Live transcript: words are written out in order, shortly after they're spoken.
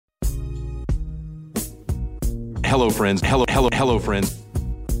Hello, friends. Hello, friends.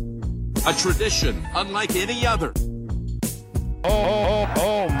 A tradition unlike any other.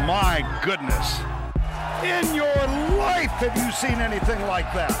 Oh, my goodness. In your life, have you seen anything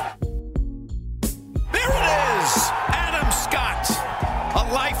like that? There it is! Adam Scott,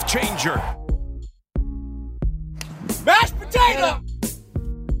 a life changer. Mashed potato!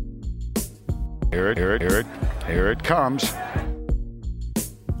 Here it comes.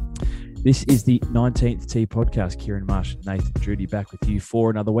 This is the 19th Tee podcast. Kieran Marsh and Nathan Drudy back with you for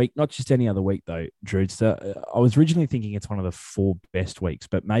another week. Not just any other week, though, Drudster. I was originally thinking it's one of the 4 best weeks,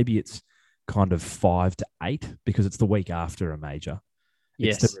 but maybe it's kind of 5 to 8 because it's the week after a major.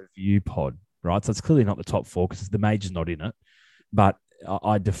 Yes. It's the review pod, right? So it's clearly not the top 4 because the major's not in it. But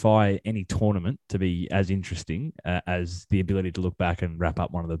I defy any tournament to be as interesting as the ability to look back and wrap up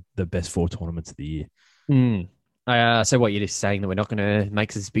one of the best 4 tournaments of the year. So what, you're just saying that we're not going to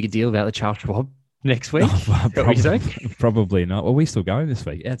make this big a deal about the Charles Schwab next week? Probably not. Well, we're still going this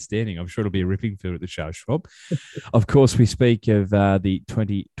week. Outstanding. I'm sure it'll be a ripping field at the Charles Schwab. Of course, we speak of the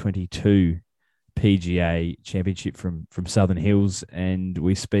 2022 PGA Championship from Southern Hills, and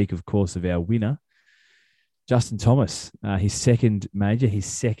we speak, of course, of our winner, Justin Thomas, his second major, his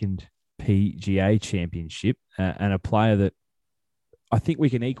second PGA Championship, and a player that I think we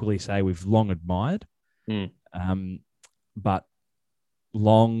can equally say we've long admired. But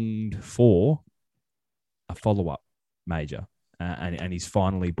longed for a follow-up major, and he's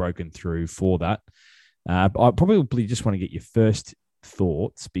finally broken through for that. I probably just want to get your first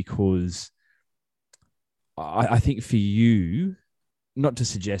thoughts because I think for you, not to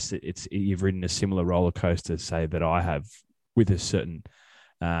suggest that you've ridden a similar roller coaster, say that I have with a certain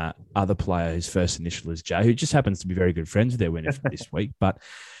other player whose first initial is J, who just happens to be very good friends with their winner from this week, but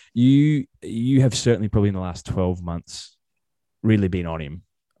You have certainly probably in the last 12 months really been on him,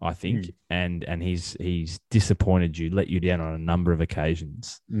 I think, and he's disappointed you, let you down on a number of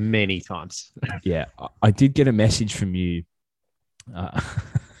occasions. Many times. Yeah, I did get a message from you.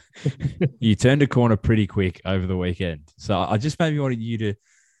 You turned a corner pretty quick over the weekend. So I just maybe wanted you to,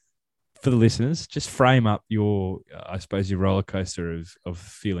 for the listeners, just frame up your, I suppose, your roller coaster of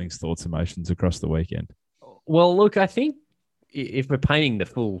feelings, thoughts, emotions across the weekend. Well, look, I think if we're painting the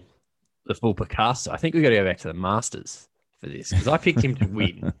full Picasso, I think we've got to go back to the Masters for this because I picked him to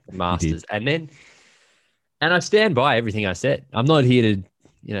win the Masters, and I stand by everything I said. I'm not here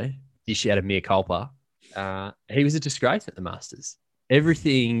to, dish out a mea culpa. He was a disgrace at the Masters.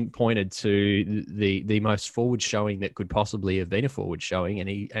 Everything pointed to the most forward showing that could possibly have been a forward showing, and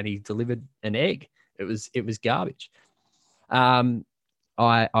he delivered an egg. It was garbage. I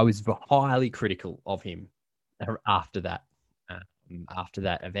was highly critical of him after that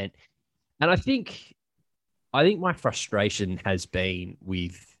event. And I think my frustration has been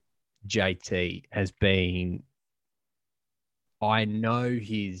with JT has been, I know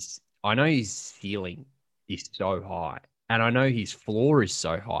his ceiling is so high and I know his floor is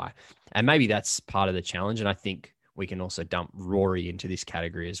so high, and maybe that's part of the challenge. And I think we can also dump Rory into this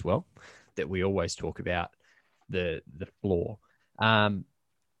category as well, that we always talk about the floor. And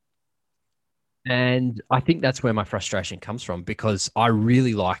I think that's where my frustration comes from because I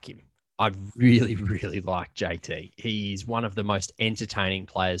really like him. I really, really like JT. He's one of the most entertaining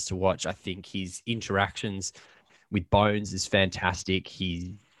players to watch. I think his interactions with Bones is fantastic.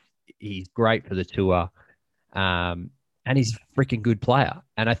 He's great for the tour. And he's a freaking good player.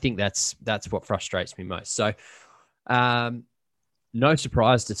 And I think that's what frustrates me most. So no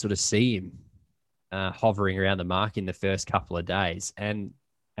surprise to sort of see him hovering around the mark in the first couple of days. And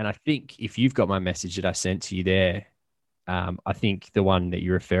I think if you've got my message that I sent to you there, I think the one that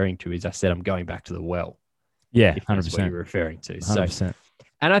you're referring to is I said I'm going back to the well. Yeah, 100%. That's what you're referring to. 100%. So,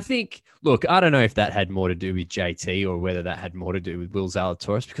 and I think, look, I don't know if that had more to do with JT or whether that had more to do with Will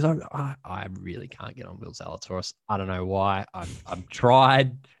Zalatoris, because I really can't get on Will Zalatoris. I don't know why. I've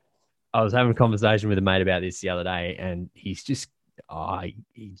tried. I was having a conversation with a mate about this the other day, and he's just,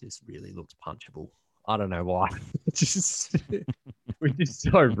 he just really looks punchable. I don't know why. We're just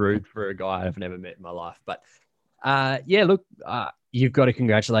so rude for a guy I've never met in my life. But look, you've got to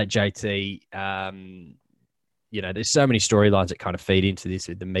congratulate JT. There's so many storylines that kind of feed into this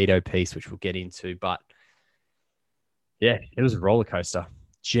with the Mito piece, which we'll get into. But yeah, it was a roller coaster,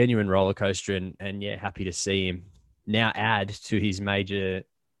 genuine roller coaster, and happy to see him now add to his major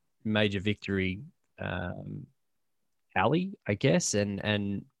victory tally, I guess,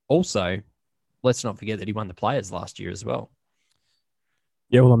 and also let's not forget that he won the Players last year as well.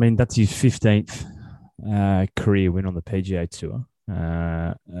 Yeah, well, I mean, that's his 15th career win on the PGA Tour.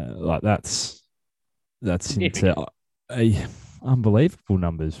 That's into unbelievable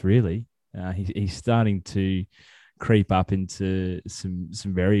numbers, really. He's starting to creep up into some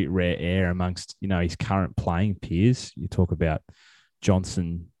very rare air amongst his current playing peers. You talk about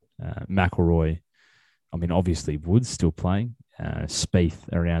Johnson, McIlroy. I mean, obviously Wood's still playing, Spieth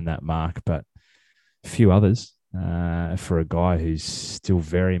around that mark, but a few others for a guy who's still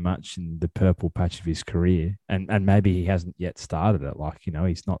very much in the purple patch of his career, and maybe he hasn't yet started it. Like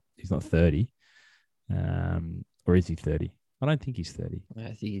he's not 30, or is he 30? I don't think he's 30. I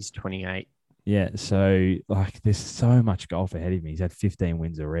think he's 28. Yeah, so there's so much golf ahead of me. He's had 15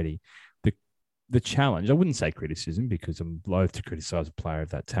 wins already. The challenge, I wouldn't say criticism because I'm loath to criticize a player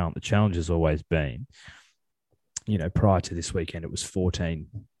of that talent. The challenge has always been, prior to this weekend, it was 14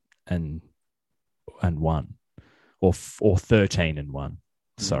 and 1, or 13 and 1.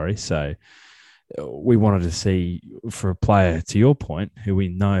 Sorry. So we wanted to see, for a player, to your point, who we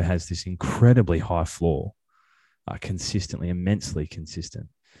know has this incredibly high floor, consistently, immensely consistent.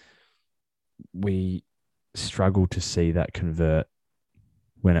 We struggle to see that convert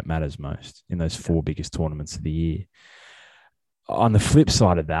when it matters most in those 4 biggest tournaments of the year. On the flip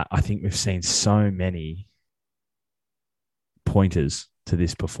side of that, I think we've seen so many pointers to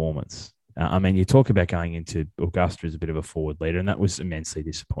this performance. I mean, you talk about going into Augusta as a bit of a forward leader, and that was immensely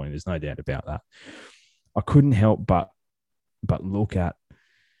disappointing. There's no doubt about that. I couldn't help but look at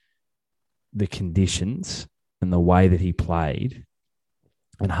the conditions and the way that he played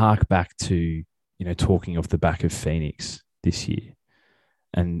and hark back to, talking off the back of Phoenix this year.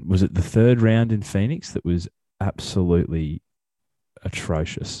 And was it the 3rd round in Phoenix that was absolutely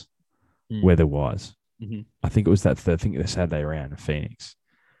atrocious weather-wise? Mm-hmm. I think it was the Saturday round in Phoenix.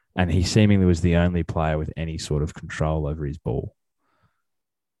 And he seemingly was the only player with any sort of control over his ball.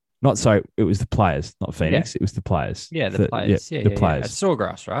 It was the players, not Phoenix. Yeah. It was the players. Yeah, the players. The players. At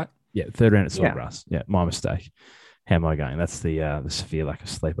Sawgrass, right? Yeah, 3rd round at Sawgrass. Yeah, my mistake. How am I going? That's the severe lack of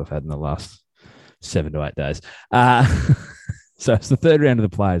sleep I've had in the last 7 to 8 days. So it's the 3rd round of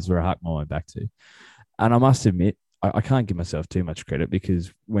the players where I hark my mind back to. And I must admit, I can't give myself too much credit,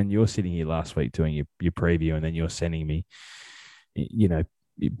 because when you're sitting here last week doing your preview and then you're sending me,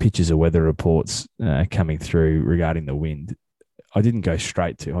 pictures of weather reports coming through regarding the wind, I didn't go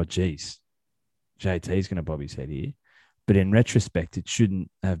straight to, oh, geez, JT's going to bob his head here. But in retrospect, it shouldn't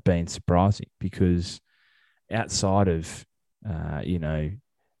have been surprising, because outside of,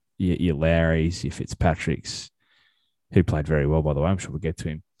 your Lowrys, your Fitzpatricks, who played very well, by the way, I'm sure we'll get to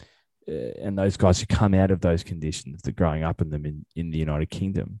him, and those guys who come out of those conditions, that growing up in them in the United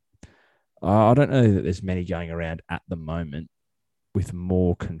Kingdom, I don't know that there's many going around at the moment with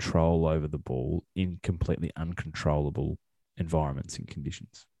more control over the ball in completely uncontrollable environments and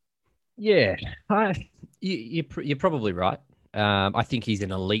conditions. Yeah, you're probably right. I think he's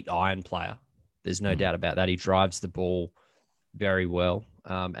an elite iron player. There's no doubt about that. He drives the ball very well,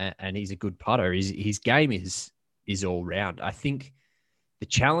 and he's a good putter. His game is all round. I think the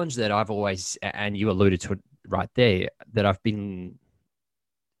challenge that I've always, and you alluded to it right there, that I've been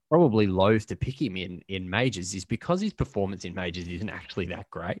probably loath to pick him in majors, is because his performance in majors isn't actually that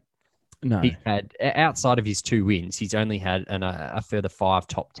great. No. He had, outside of his 2 wins, he's only had a further 5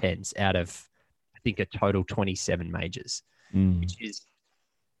 top 10s out of, I think, a total 27 majors, which is,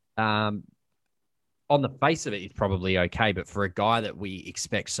 on the face of it, is probably okay. But for a guy that we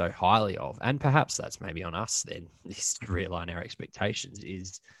expect so highly of, and perhaps that's maybe on us then, is to realign our expectations,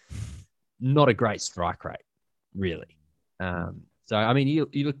 is not a great strike rate, really. So, I mean, you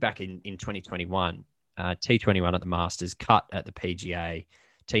look back in 2021, T21 at the Masters, cut at the PGA,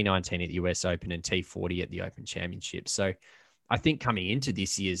 T19 at the US Open, and T40 at the Open Championship. So I think coming into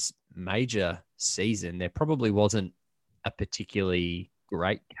this year's major season, there probably wasn't a particularly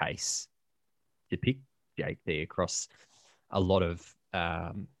great case to pick JT across a lot of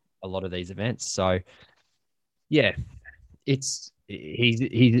these events. So yeah, he's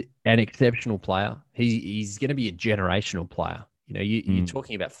an exceptional player. He's going to be a generational player. You're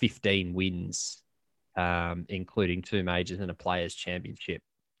talking about 15 wins, including 2 majors and a Players' Championship.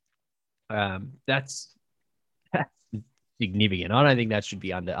 That's significant. I don't think that should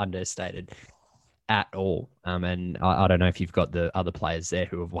be understated at all. And I don't know if you've got the other players there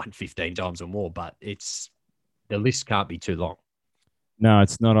who have won 15 times or more, but the list can't be too long. No,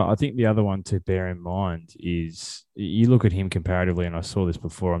 it's not. I think the other one to bear in mind is you look at him comparatively, and I saw this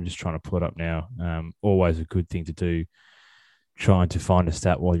before. I'm just trying to pull it up now. Always a good thing to do, trying to find a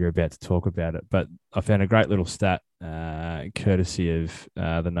stat while you're about to talk about it. But I found a great little stat, courtesy of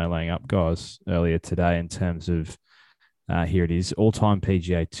the No Laying Up guys earlier today, in terms of, here it is, all-time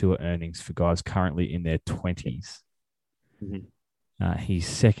PGA Tour earnings for guys currently in their 20s. Mm-hmm. He's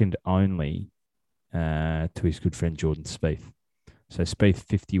second only to his good friend Jordan Spieth. So Spieth,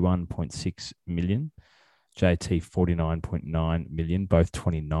 51.6 million. JT 49.9 million, both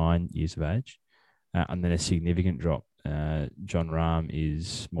 29 years of age. And then a significant drop. John Rahm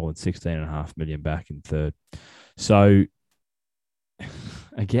is more than 16.5 million back in third. So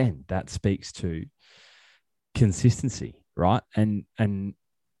again, that speaks to consistency, right? And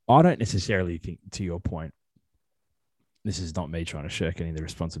I don't necessarily think, to your point, this is not me trying to shirk any of the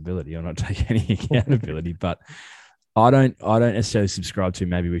responsibility or not take any accountability, but I don't necessarily subscribe to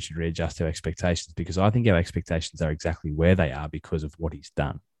maybe we should readjust our expectations, because I think our expectations are exactly where they are because of what he's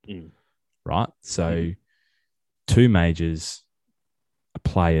done. Right? So 2 majors,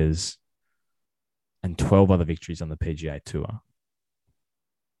 players, and 12 other victories on the PGA Tour.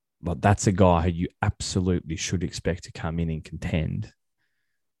 But that's a guy who you absolutely should expect to come in and contend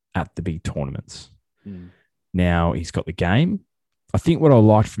at the big tournaments. Now, he's got the game. I think what I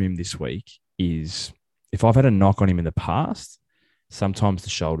liked from him this week is, if I've had a knock on him in the past, sometimes the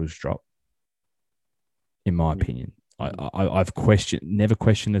shoulders drop, in my opinion. I've never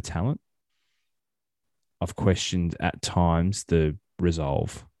questioned the talent. I've questioned at times the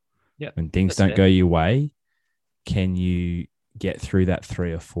resolve. Yeah, when things don't go your way, can you get through that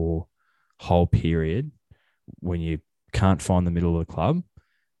 3 or 4 hole period when you can't find the middle of the club?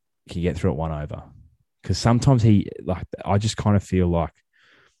 Can you get through it 1 over? Because sometimes I just kind of feel like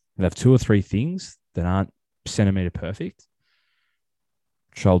they have 2 or 3 things that aren't centimeter perfect.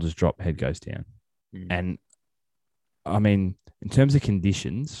 Shoulders drop, head goes down. And I mean, in terms of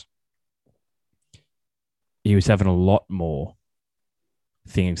conditions, he was having a lot more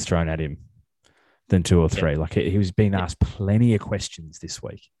things thrown at him than 2 or 3. Like, he was being asked plenty of questions this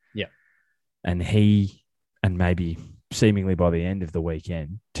week. Yeah. And maybe seemingly by the end of the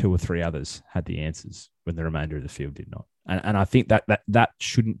weekend, 2 or 3 others had the answers when the remainder of the field did not. And I think that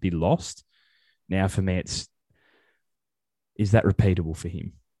shouldn't be lost. Now, for me, is that repeatable for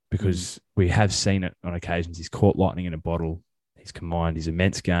him? Because we have seen it on occasions. He's caught lightning in a bottle. He's combined his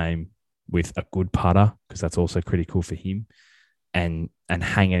immense game with a good putter, because that's also critical for him, and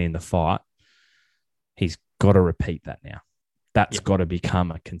hanging in the fight. He's got to repeat that now. That's got to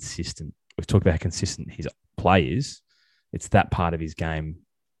become a consistent. We've talked about how consistent his play is. It's that part of his game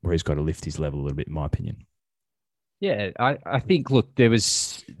where he's got to lift his level a little bit, in my opinion. Yeah, I think, look, there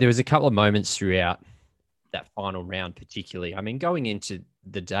was a couple of moments throughout that final round, particularly. I mean, going into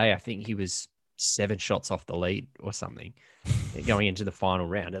the day, I think he was 7 shots off the lead or something going into the final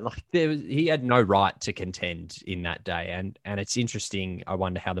round. And he had no right to contend in that day. And it's interesting. I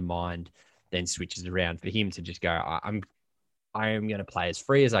wonder how the mind then switches around for him to just go, I am going to play as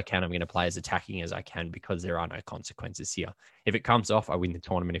free as I can. I'm going to play as attacking as I can, because there are no consequences here. If it comes off, I win the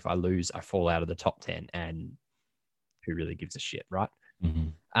tournament. If I lose, I fall out of the top 10. And who really gives a shit, right?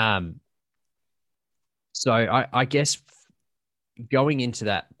 So I guess going into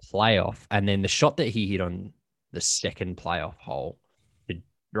that playoff, and then the shot that he hit on the second playoff hole to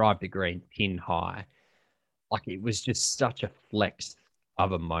drive the green pin high, like, it was just such a flex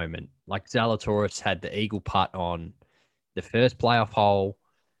of a moment. Like, Zalatoris had the eagle putt on the first playoff hole,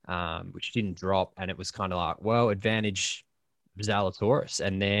 which didn't drop, and it was kind of like, well, advantage Zalatoris,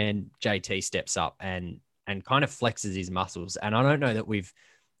 and then JT steps up and kind of flexes his muscles. And I don't know that we've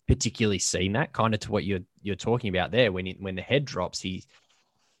particularly seen that, kind of to what you're talking about there. When the head drops,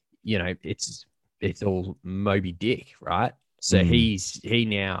 it's all Moby Dick, right? So he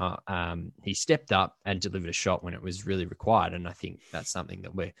stepped up and delivered a shot when it was really required, and I think that's something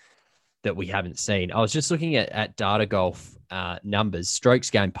that we haven't seen. I was just looking at data golf numbers. Strokes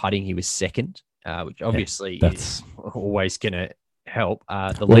gained putting, he was second, which obviously is always going to help.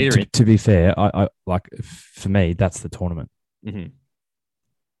 Leader, to be fair, I like, for me, that's the tournament.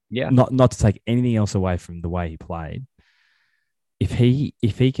 Yeah, not to take anything else away from the way he played. If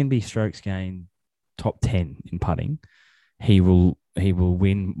he can be strokes gained top 10 in putting, he will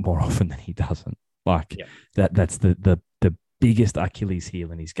win more often than he doesn't. That's the biggest Achilles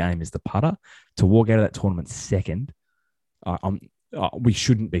heel in his game is the putter. To walk out of that tournament second, we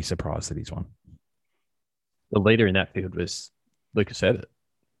shouldn't be surprised that he's won. The leader in that field was Lucas Herbert,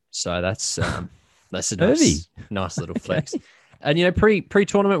 so that's a nice little flex. And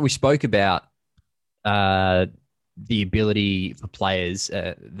pre-tournament we spoke about the ability for players,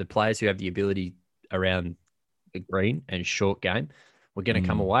 the players who have the ability around the green and short game, we're going to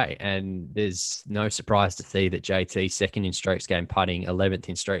come away. And there's no surprise to see that JT, second in strokes gained putting, 11th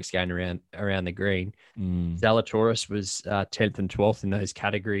in strokes gained around the green. Zalatoris was 10th and 12th in those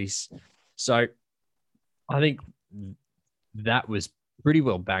categories. So I think that was pretty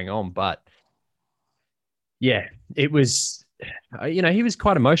well bang on. But yeah, it was, he was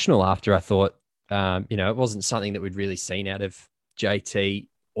quite emotional after, I thought. It wasn't something that we'd really seen out of JT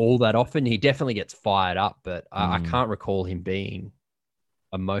all that often. He definitely gets fired up, but I can't recall him being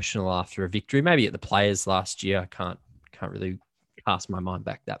emotional after a victory. Maybe at the Players last year. I can't really cast my mind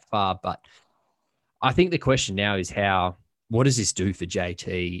back that far. But I think the question now is what does this do for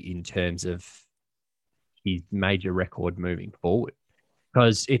JT in terms of his major record moving forward?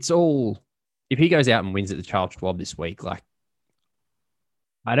 Because if he goes out and wins at the Charles Schwab this week, like,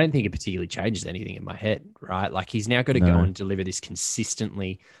 I don't think it particularly changes anything in my head, right? Like, he's now got to go and deliver this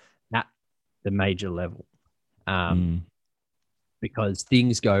consistently at the major level. Because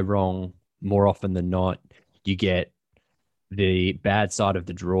things go wrong more often than not. You get the bad side of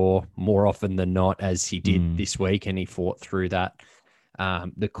the draw more often than not, as he did this week, and he fought through that.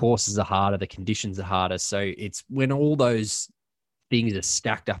 The courses are harder, the conditions are harder. So it's when all those things are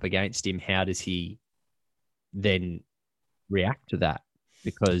stacked up against him, how does he then react to that?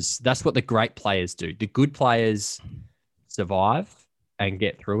 Because that's what the great players do. The good players survive and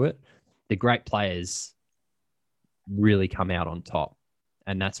get through it. The great players really come out on top,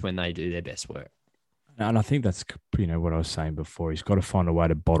 and that's when they do their best work. And I think that's, what I was saying before. He's got to find a way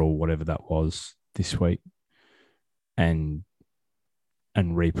to bottle whatever that was this week and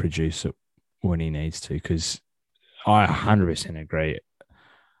reproduce it when he needs to, because I 100% agree.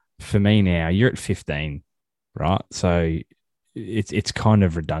 For me now, you're at 15, right? So it's kind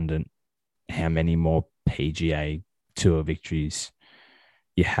of redundant how many more PGA Tour victories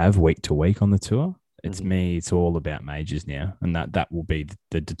you have week to week on the tour. It's all about majors now, and that will be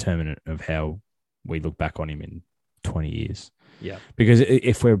the determinant of how we look back on him in 20 years. Yeah. Because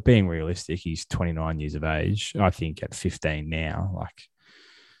if we're being realistic, he's 29 years of age. I think at 15 now, like,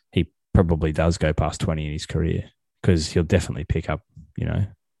 he probably does go past 20 in his career, because he'll definitely pick up,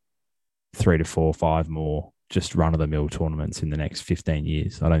 3 to 4, 5 more just run-of-the-mill tournaments in the next 15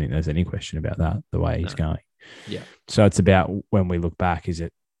 years. I don't think there's any question about that, the way he's going. Yeah. So it's about, when we look back, is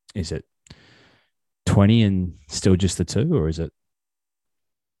it 20 and still just the two, or is it,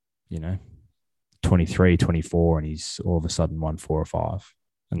 23, 24, and he's all of a sudden won 4 or 5?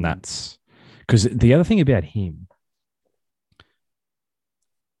 And that's because the other thing about him,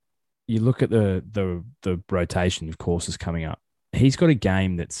 you look at the rotation of courses coming up. He's got a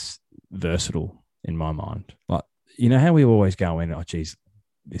game that's versatile in my mind. Like, how we always go in, oh, geez,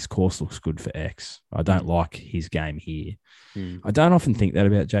 this course looks good for X. I don't like his game here. I don't often think that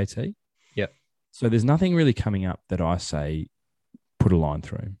about JT. Yep. So there's nothing really coming up that I say, put a line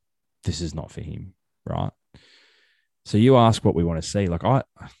through him. This is not for him, right? So you ask what we want to see. Like,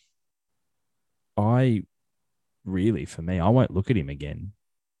 I really, for me, I won't look at him again,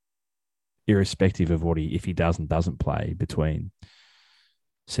 irrespective of if he doesn't play between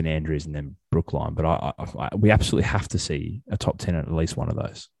St Andrews and then Brookline. But we absolutely have to see a top 10 at least one of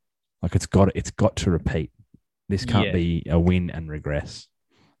those. Like, it's got to repeat. This can't be a win and regress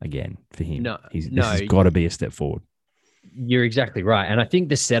again for him. This has got to be a step forward. You're exactly right. And I think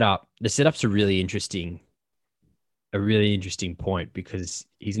the setup's a really interesting point, because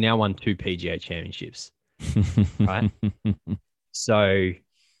he's now won 2 PGA championships, right? So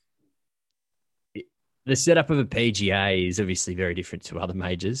the setup of a PGA is obviously very different to other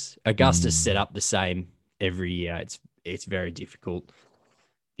majors. Augusta's set up the same every year. It's very difficult.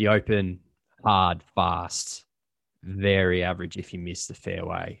 The Open, hard, fast, very average if you miss the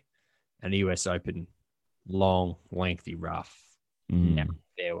fairway. And the US Open, long, lengthy, rough, narrow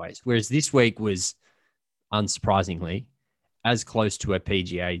fairways. Whereas this week was, unsurprisingly, as close to a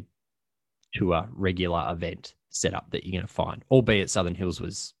PGA Tour regular event setup that you're going to find, albeit Southern Hills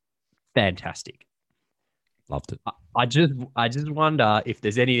was fantastic. Loved it. I just wonder if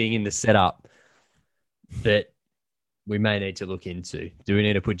there's anything in the setup that we may need to look into. Do we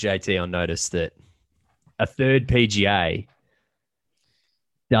need to put JT on notice that a third PGA,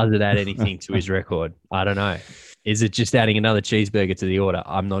 does it add anything to his record? I don't know. Is it just adding another cheeseburger to the order?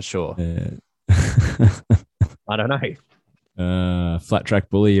 I'm not sure. I don't know. Flat track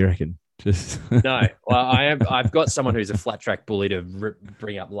bully, you reckon? No. Well, I've got someone who's a flat track bully to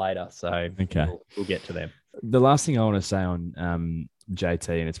bring up later, so okay, we'll get to them. The last thing I want to say on JT,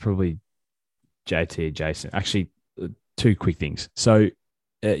 and it's probably JT adjacent. Actually, 2 quick things. So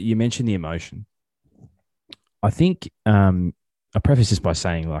you mentioned the emotion. I think I preface this by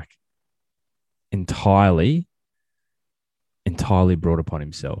saying, like, entirely brought upon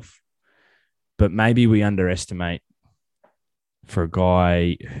himself. But maybe we underestimate, for a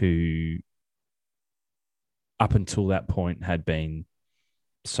guy who up until that point had been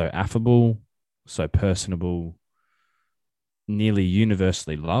so affable, so personable, nearly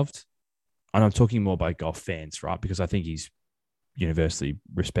universally loved. And I'm talking more by golf fans, right? Because I think he's universally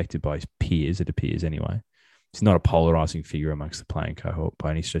respected by his peers, it appears anyway. He's not a polarizing figure amongst the playing cohort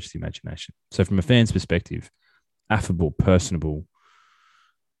by any stretch of the imagination. So from a fan's perspective, affable, personable,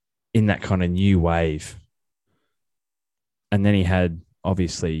 in that kind of new wave. And then he had,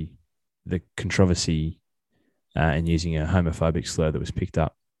 obviously, the controversy in using a homophobic slur that was picked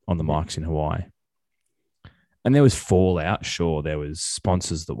up on the mics in Hawaii. And there was fallout. Sure, there was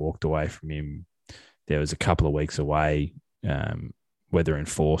sponsors that walked away from him. There was a couple of weeks away, whether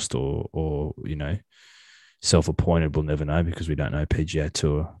enforced or self-appointed, we'll never know because we don't know PGA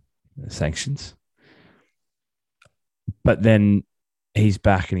Tour sanctions. But then he's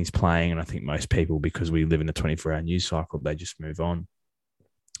back and he's playing, and I think most people, because we live in a 24-hour news cycle, they just move on.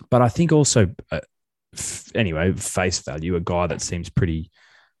 But I think also, anyway, face value, a guy that seems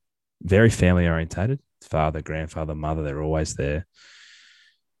very family-orientated. Father, grandfather, mother, they're always there.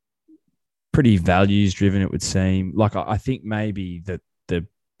 Pretty values-driven, it would seem. Like, I think maybe that the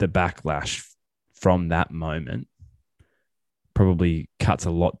backlash from that moment probably cuts a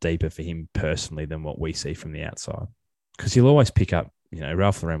lot deeper for him personally than what we see from the outside. Because he'll always pick up,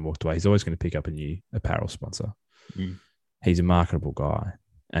 Ralph Lauren walked away. He's always going to pick up a new apparel sponsor. He's a marketable guy.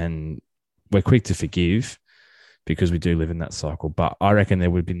 And we're quick to forgive because we do live in that cycle. But I reckon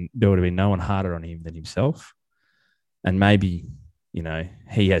there would have been no one harder on him than himself. And maybe,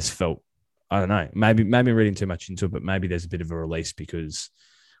 he has felt, I don't know, maybe I'm reading too much into it, but maybe there's a bit of a release because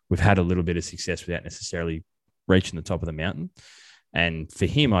we've had a little bit of success without necessarily reaching the top of the mountain. And for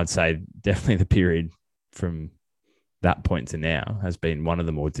him, I'd say definitely the period from that point to now has been one of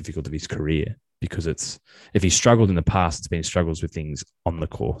the more difficult of his career because if he struggled in the past, it's been struggles with things on the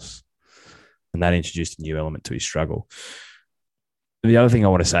course. And that introduced a new element to his struggle. The other thing I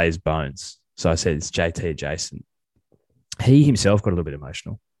want to say is Bones. So I said it's JT adjacent. He himself got a little bit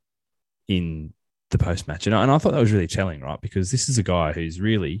emotional in the post-match. And I thought that was really telling, right? Because this is a guy who's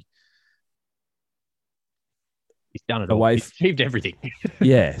really... He's done it all. He's achieved everything.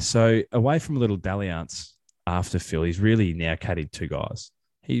 Yeah. So away from a little dalliance after Phil, he's really now caddied two guys.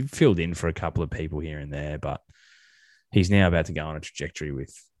 He filled in for a couple of people here and there, but he's now about to go on a trajectory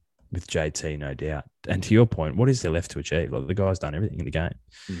with JT, no doubt. And to your point, what is there left to achieve? Like, the guy's done everything in the game.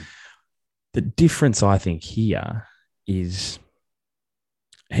 The difference, I think, here is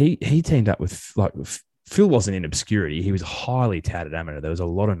he teamed up with, Phil wasn't in obscurity. He was a highly touted amateur. There was a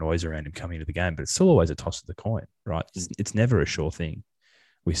lot of noise around him coming into the game, but it's still always a toss of the coin, right? It's never a sure thing.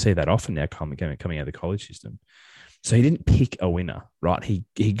 We see that often now coming out of the college system. So he didn't pick a winner, right?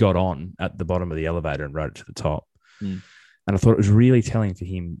 He got on at the bottom of the elevator and rode it to the top. And I thought it was really telling for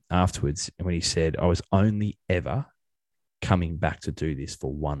him afterwards when he said, I was only ever coming back to do this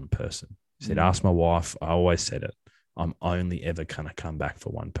for one person. He said, ask my wife. I always said it. I'm only ever going to come back for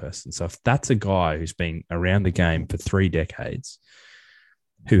one person. So if that's a guy who's been around the game for 3 decades,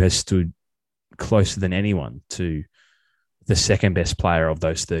 who has stood closer than anyone to the second best player of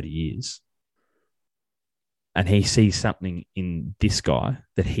those 30 years, and he sees something in this guy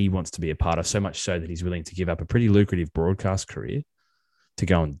that he wants to be a part of, so much so that he's willing to give up a pretty lucrative broadcast career to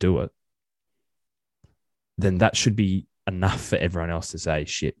go and do it, then that should be enough for everyone else to say,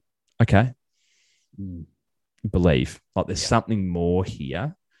 shit, okay, believe. Like, there's something more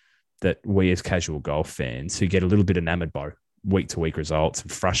here that we as casual golf fans who get a little bit enamored by week-to-week results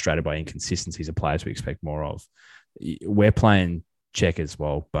and frustrated by inconsistencies of players we expect more of. We're playing checkers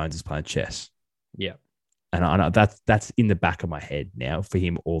while Bones is playing chess. Yeah. And I know that's in the back of my head now for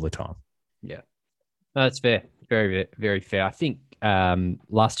him all the time. Yeah. No, that's fair. Very, very fair. I think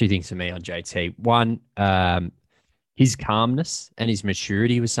last two things for me on JT. One, his calmness and his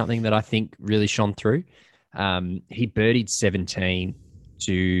maturity was something that I think really shone through. He birdied 17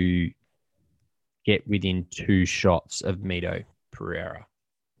 to get within 2 shots of Mito Pereira.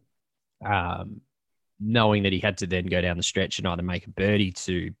 Knowing that he had to then go down the stretch and either make a birdie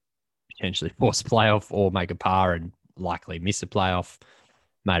to potentially force a playoff or make a par and likely miss a playoff,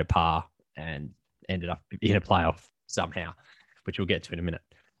 made a par and ended up in a playoff somehow, which we'll get to in a minute.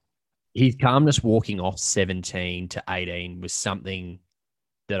 His calmness walking off 17 to 18 was something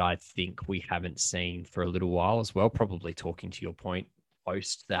that I think we haven't seen for a little while as well, probably talking to your point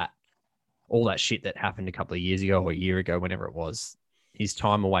post that all that shit that happened a couple of years ago or a year ago, whenever it was, his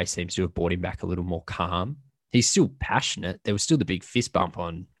time away seems to have brought him back a little more calm. He's still passionate. There was still the big fist bump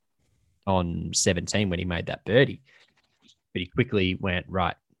on 17 when he made that birdie. But he quickly went,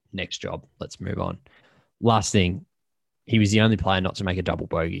 right, next job, let's move on. Last thing, he was the only player not to make a double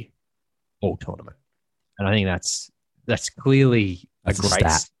bogey all tournament. And I think that's clearly a great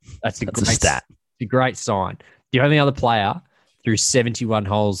stat. That's a great stat. It's a great sign. The only other player through 71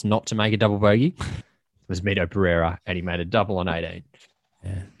 holes not to make a double bogey was Mito Pereira, and he made a double on 18.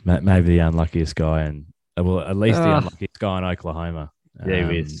 Yeah, maybe the unluckiest guy in Well, at least the unluckiest guy in Oklahoma.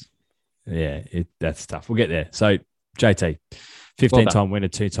 There he is. Yeah, that's tough. We'll get there. So, JT, 15-time winner,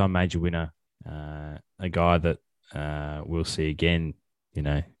 2-time major winner, a guy that we'll see again,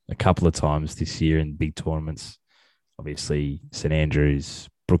 a couple of times this year in big tournaments. Obviously, St Andrews,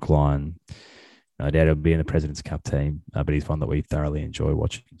 Brookline. No doubt he'll be in the President's Cup team, but he's one that we thoroughly enjoy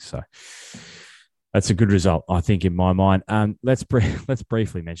watching. So that's a good result, I think, in my mind. Let's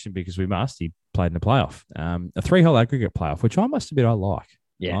briefly mention, because we must, he played in the playoff, a 3-hole aggregate playoff, which I must admit I like.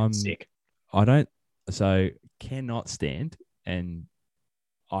 Yeah, sick. Cannot stand, and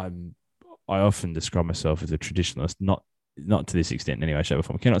I often describe myself as a traditionalist, not to this extent in any way, shape, or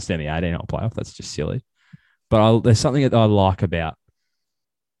form. I cannot stand the 18-hole playoff. That's just silly. But there's something that I like about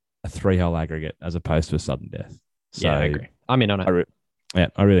a 3-hole aggregate as opposed to a sudden death. So yeah, I agree. I'm in on it.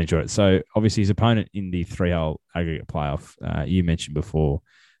 I really enjoy it. So obviously his opponent in the 3-hole aggregate playoff, you mentioned before,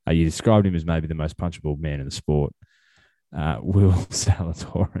 you described him as maybe the most punchable man in the sport. Will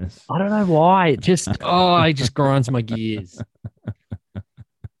Zalatoris. I don't know why. It just grinds my gears.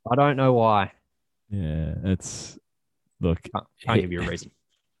 I don't know why. Yeah, Can't give you a reason.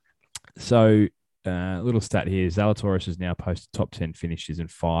 So, little stat here: Zalatoris has now posted top 10 finishes in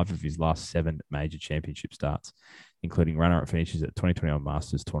 5 of his last 7 major championship starts, including runner-up finishes at the 2021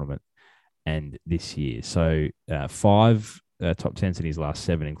 Masters tournament and this year. So, 5 top 10s in his last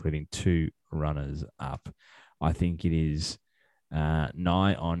 7, including 2 runners-up. I think it is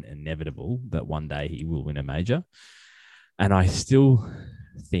nigh on inevitable that one day he will win a major. And I still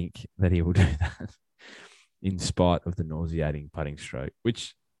think that he will do that in spite of the nauseating putting stroke,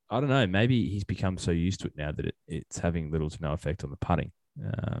 which, I don't know, maybe he's become so used to it now that it's having little to no effect on the putting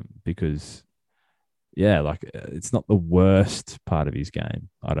because, it's not the worst part of his game,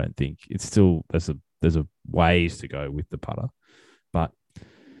 I don't think. It's still, there's a ways to go with the putter, but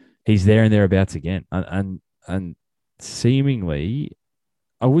he's there and thereabouts again. And seemingly,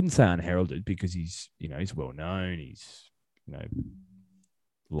 I wouldn't say unheralded because he's well known. He's,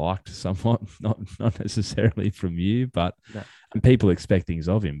 liked somewhat, not necessarily from you, but and people expect things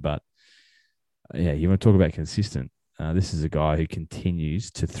of him. But yeah, you want to talk about consistent. This is a guy who continues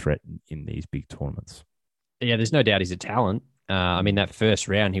to threaten in these big tournaments. Yeah, there's no doubt he's a talent. That first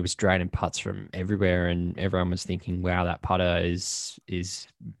round, he was draining putts from everywhere, and everyone was thinking, "Wow, that putter is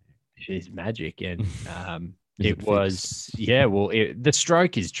magic." And it was, the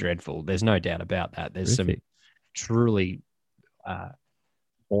stroke is dreadful. There's no doubt about that. There's some truly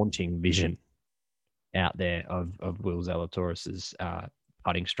haunting vision out there of Will Zalatoris's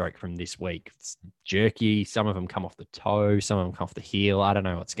putting stroke from this week. It's jerky. Some of them come off the toe. Some of them come off the heel. I don't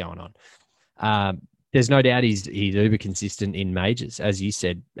know what's going on. There's no doubt he's uber consistent in majors, as you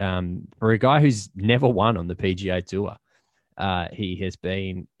said. For a guy who's never won on the PGA Tour, he has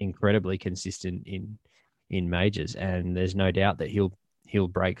been incredibly consistent in majors, and there's no doubt that he'll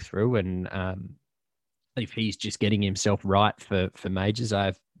break through. And if he's just getting himself right for majors, I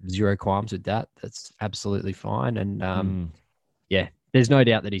have zero qualms with that. That's absolutely fine. And there's no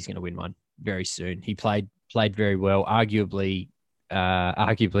doubt that he's going to win one very soon. He played very well. Arguably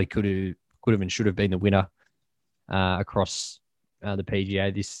could have and should have been the winner across the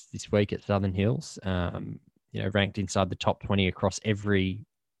PGA this week at Southern Hills. Ranked inside the top 20 across every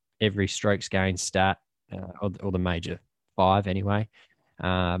strokes gained stat, or the major 5 anyway.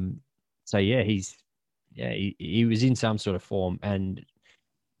 He was in some sort of form, and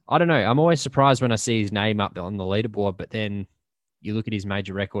I don't know. I'm always surprised when I see his name up on the leaderboard, but then you look at his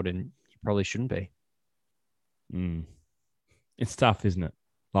major record and you probably shouldn't be. It's tough, isn't it?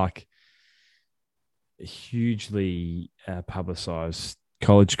 Like, a hugely publicized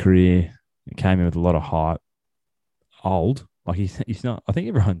college career. He came in with a lot of hype. Old. Like, he's not. I think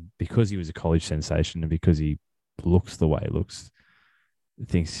everyone, because he was a college sensation and because he looks the way he looks,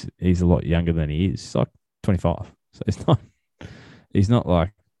 thinks he's a lot younger than he is. He's like 25. So he's not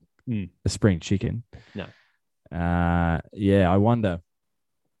like a spring chicken. No. I wonder.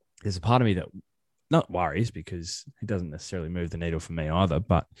 There's a part of me that not worries, because he doesn't necessarily move the needle for me either,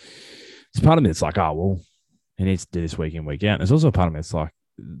 but it's part of me that's like, oh, well, he needs to do this week in, week out. And there's also a part of me that's like,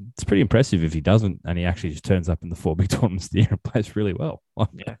 it's pretty impressive if he doesn't, and he actually just turns up in the 4 big tournaments of the year and plays really well.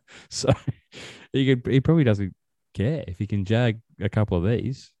 Yeah. So he probably doesn't care if he can jag a couple of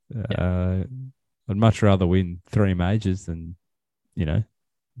these. I'd much rather win 3 majors than,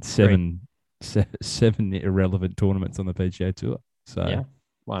 seven irrelevant tournaments on the PGA Tour. So yeah,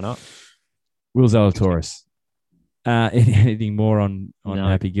 why not? Will Zalatoris. Anything more on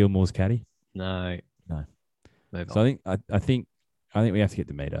Happy Gilmore's caddy? No. So I think we have to get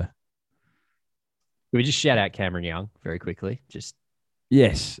to Mito. Can we just shout out Cameron Young very quickly?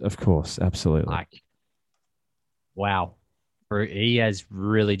 Yes, of course, absolutely. Wow. He has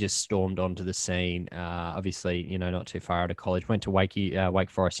really just stormed onto the scene. Obviously, not too far out of college. Went to Wake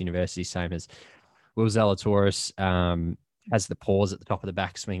Forest University, same as Will Zalatoris. Has the pause at the top of the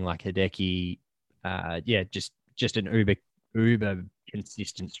backswing like Hideki. Just an uber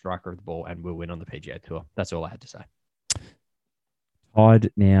consistent striker of the ball, and will win on the PGA Tour. That's all I had to say. Tied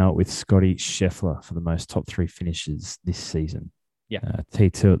now with Scotty Scheffler for the most top 3 finishes this season. Yeah.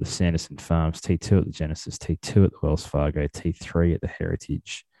 T2 at the Sanderson Farms, T2 at the Genesis, T2 at the Wells Fargo, T3 at the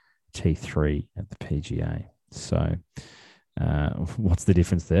Heritage, T3 at the PGA. So what's the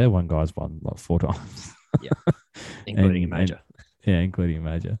difference there? One guy's won like 4 times. Yeah. Including a major. Including a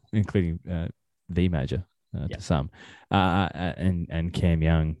major, including the major to some. And Cam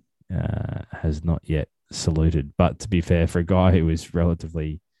Young has not yet saluted. But to be fair, for a guy who was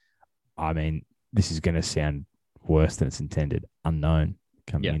relatively, this is going to sound worse than it's intended, unknown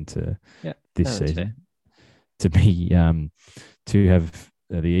coming into this season, to be to have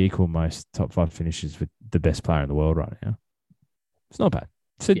the equal most top 5 finishes with the best player in the world right now. It's not bad.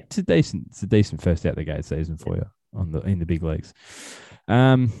 It's a decent first out the gate season for you in the big leagues.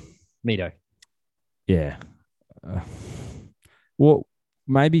 Mito. Yeah. Well,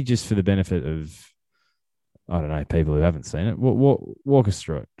 maybe just for the benefit of, I don't know, people who haven't seen it, walk us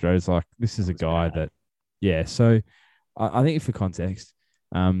through it. Joe's like, this is a guy that, so I think for context,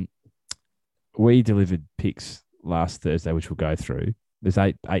 we delivered picks last Thursday, which we'll go through. There's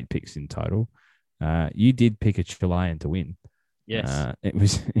eight picks in total. You did pick a Chilean to win. Yes. It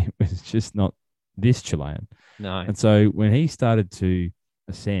was just not this Chilean. No. And so when he started to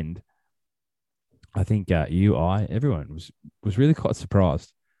ascend, I think everyone was really quite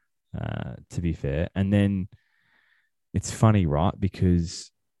surprised, to be fair. And then it's funny, right? Because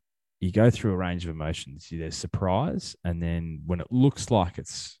you go through a range of emotions. There's surprise, and then when it looks like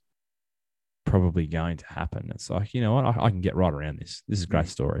it's probably going to happen, it's like, you know what? I can get right around this. This is a great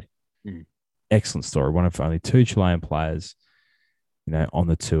story. Mm. Excellent story. One of only 2 Chilean players, on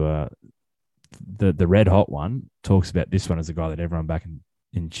the tour. The red hot one talks about this one as a guy that everyone back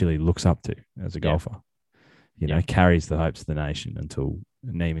in Chile looks up to as a golfer. Carries the hopes of the nation until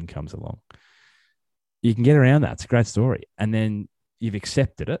Neiman comes along. You can get around that. It's a great story. And then you've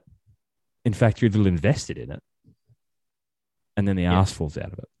accepted it. In fact, you're a little invested in it. And then the arse falls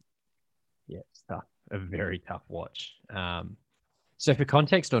out of it. Yeah, it's tough. A very tough watch. So for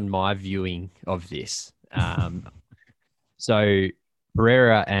context on my viewing of this, so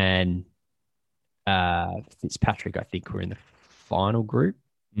Pereira and Fitzpatrick, I think, were in the final group,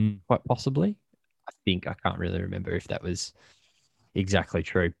 quite possibly. I can't really remember if that was exactly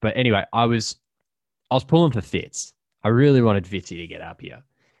true. But anyway, I was pulling for Fitz. I really wanted Fitzy to get up here.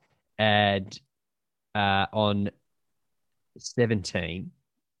 And on 17,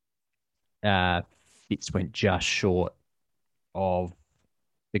 Fitz went just short of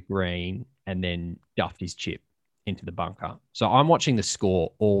the green and then duffed his chip into the bunker. So I'm watching the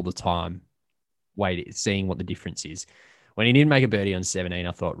score all the time, seeing what the difference is. When he didn't make a birdie on 17,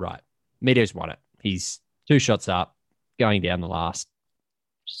 I thought, right, Mito's won it. He's 2 shots up, going down the last.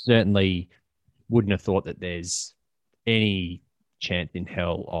 Certainly wouldn't have thought that there's any chance in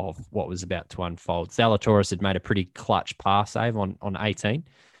hell of what was about to unfold. Zalatoris had made a pretty clutch par save on 18.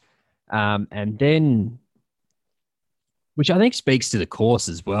 And then, which I think speaks to the course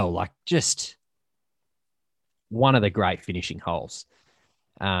as well, like just one of the great finishing holes.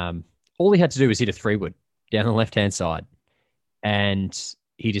 All he had to do was hit a 3-wood down the left-hand side. And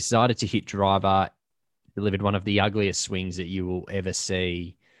he decided to hit driver, delivered one of the ugliest swings that you will ever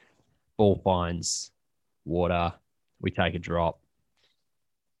see. Ball finds water. We take a drop.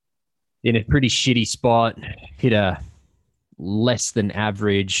 In a pretty shitty spot, hit a less than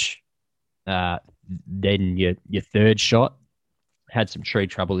average. Then your third shot had some tree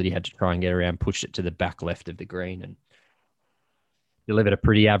trouble that he had to try and get around, pushed it to the back left of the green and delivered a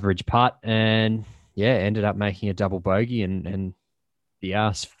pretty average putt. And ended up making a double bogey and the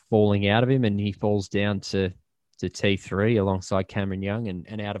arse falling out of him, and he falls down to T3 alongside Cameron Young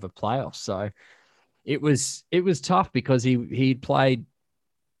and out of a playoff. So it was tough because he'd played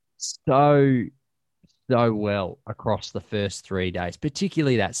so well across the first 3 days,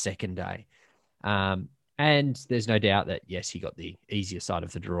 particularly that second day. And there's no doubt that, yes, he got the easier side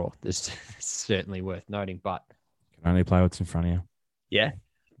of the draw. This is certainly worth noting, but can only play what's in front of you. Yeah.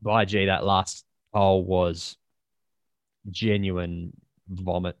 By gee, that last hole was genuine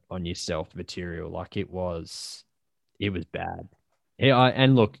vomit on yourself material. Like it was bad.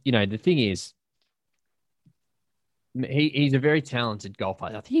 And look, the thing is, he's a very talented golfer.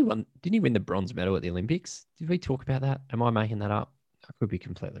 I think didn't he win the bronze medal at the Olympics? Did we talk about that? Am I making that up? I could be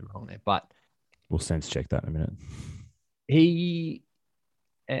completely wrong there, but We'll sense check that in a minute. He's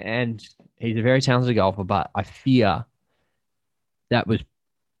a very talented golfer, but I fear that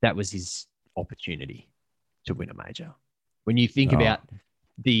was his opportunity to win a major. When you think about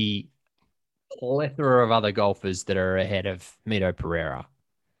the plethora of other golfers that are ahead of Mito Pereira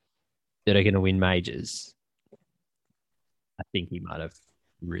that are going to win majors, I think he might have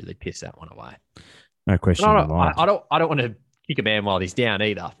really pissed that one away. No question in my mind. I don't want to kick a man while he's down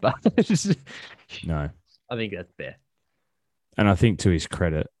either, but No. I think that's fair. And I think to his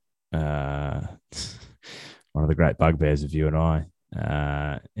credit, one of the great bugbears of you and I,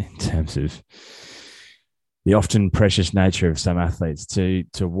 in terms of the often precious nature of some athletes to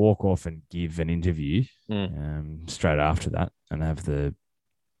walk off and give an interview straight after that and have the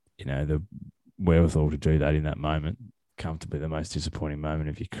wherewithal to do that in that moment, comfortably the most disappointing moment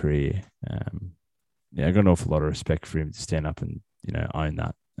of your career. I got an awful lot of respect for him to stand up and own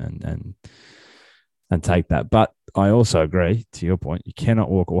that and take that. But I also agree, to your point, you cannot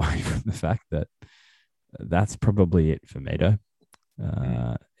walk away from the fact that that's probably it for Mito.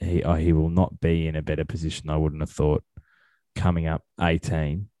 He will not be in a better position, I wouldn't have thought, coming up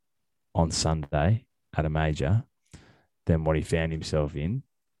 18 on Sunday at a major than what he found himself in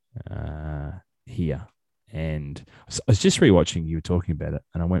here. And I was just rewatching, you were talking about it,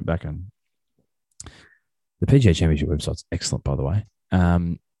 and I went back and the PGA Championship website's excellent, by the way.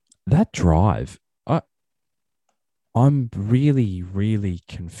 That drive, I'm really, really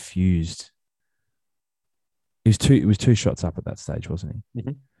confused. It was two shots up at that stage, wasn't he?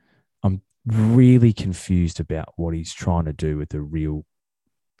 Mm-hmm. I'm really confused about what he's trying to do with the real,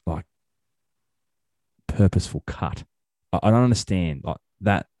 purposeful cut. I don't understand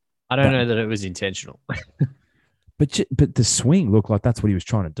that. I don't know that it was intentional. But the swing looked like that's what he was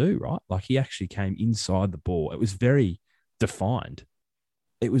trying to do, right? Like he actually came inside the ball. It was very defined.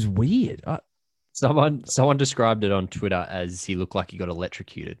 It was weird. Someone described it on Twitter as he looked like he got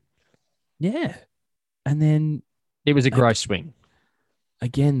electrocuted. Yeah. And then it was a gross swing.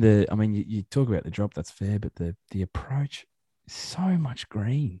 Again, you talk about the drop, that's fair, but the approach is so much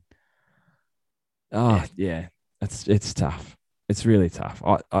green. Oh, yeah. It's tough. It's really tough.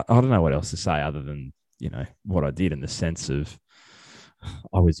 I don't know what else to say other than, what I did in the sense of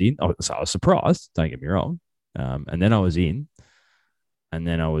I was surprised, don't get me wrong. And then I was in, and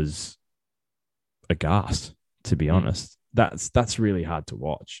then I was aghast, to be honest. That's really hard to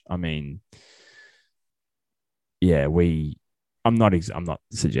watch. I mean, yeah, I'm not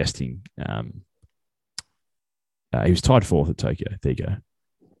suggesting he was tied fourth at Tokyo. There you go.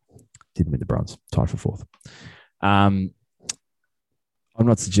 Didn't win the bronze. Tied for fourth. I'm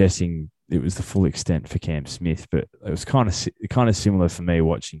not suggesting it was the full extent for Cam Smith, but it was kind of similar for me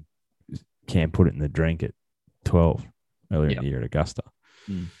watching Cam put it in the drink at 12 earlier in the year at Augusta.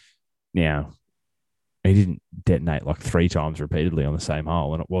 Now, he didn't detonate 3 times repeatedly on the same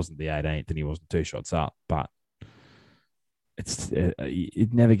hole, and it wasn't the 18th, and he wasn't 2 shots up, but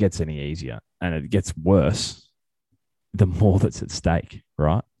it never gets any easier, and it gets worse the more that's at stake,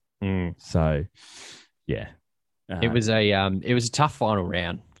 right? So, yeah. It was a tough final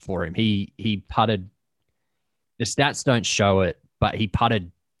round for him. He putted. The stats don't show it, but he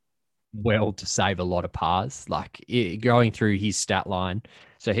putted well to save a lot of pars. Going through his stat line,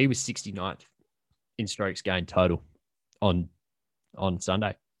 so he was 69th in strokes gained total on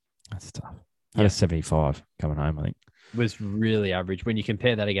Sunday. That's tough. Had a 75 coming home, I think. Was really average when you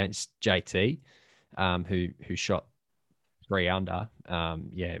compare that against JT, who shot 3 under.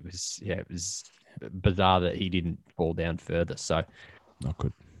 It was bizarre that he didn't fall down further. So not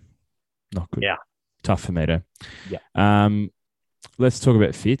good. Yeah, tough for Mito. Yeah. Let's talk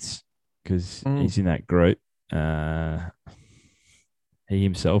about Fitz because he's in that group. He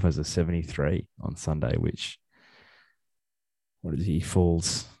himself has a 73 on Sunday, which he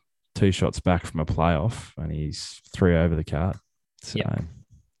falls 2 shots back from a playoff, and he's 3 over the card. So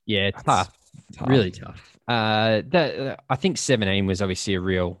yeah, it's tough. Really tough. I think 17 was obviously a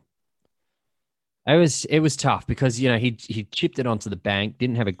real. It was tough because he chipped it onto the bank,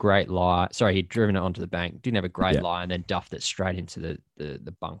 didn't have a great lie. Sorry, he'd driven it onto the bank, didn't have a great lie, and then duffed it straight into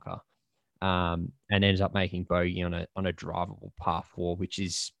the bunker, and ended up making bogey on a drivable par 4, which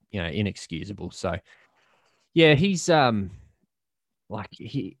is inexcusable. So yeah, he's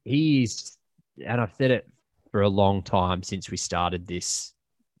he's, and I've said it for a long time since we started this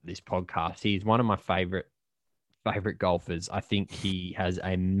podcast. He's one of my favorite golfers. I think he has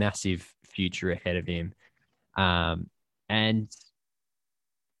a massive future ahead of him. And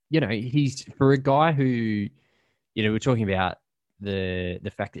he's, for a guy who, we're talking about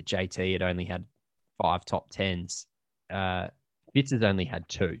the fact that JT had only had 5 top 10s. Fitz has only had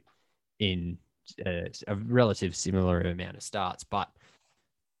 2 in a relative similar amount of starts, but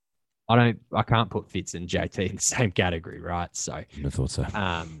I can't put Fitz and JT in the same category, right? So I thought so.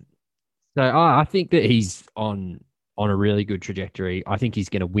 So I think that he's on a really good trajectory. I think he's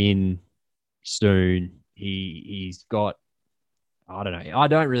going to win soon. He's got, I don't know. I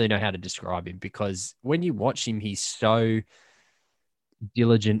don't really know how to describe him, because when you watch him, he's so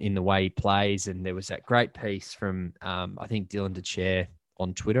diligent in the way he plays. And there was that great piece from I think Dylan DeChair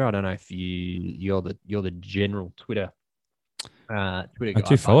on Twitter. I don't know if you're the general Twitter guy. I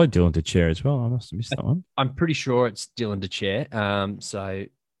do follow Dylan DeChair as well. I must have missed that one. I'm pretty sure it's Dylan DeChair. So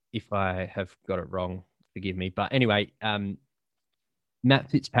if I have got it wrong, forgive me. But anyway,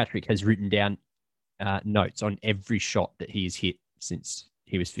 Matt Fitzpatrick has written down notes on every shot that he has hit since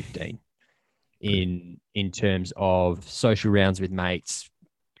he was 15 in terms of social rounds with mates,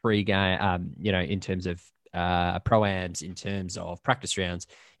 pre-game, in terms of pro-ams, in terms of practice rounds.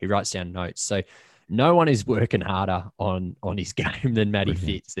 He writes down notes. So no one is working harder on his game than Matty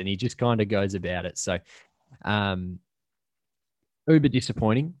Fitz, and he just kind of goes about it. So uber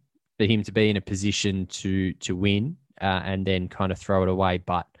disappointing for him to be in a position to win and then kind of throw it away.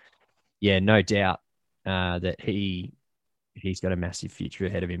 But yeah, no doubt that he's got a massive future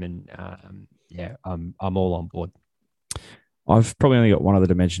ahead of him, and I'm all on board. I've probably only got one other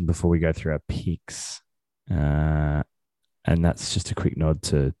dimension before we go through our picks, and that's just a quick nod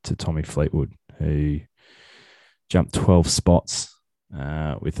to Tommy Fleetwood, who jumped 12 spots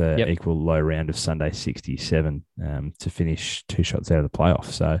with an equal low round of Sunday 67 to finish 2 shots out of the playoff.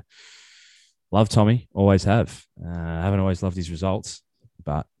 So love Tommy, always have. Haven't always loved his results,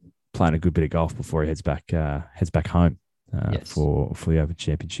 but playing a good bit of golf before he heads back home for the Open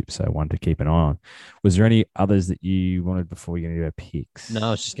Championship. So one to keep an eye on. Was there any others that you wanted before we get into our picks? No,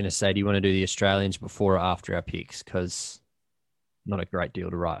 I was just going to say, do you want to do the Australians before or after our picks? Because not a great deal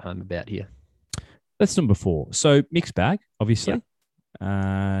to write home about here. Let's do them before. So mixed bag, obviously.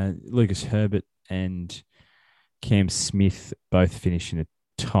 Yep. Lucas Herbert and Cam Smith both finishing a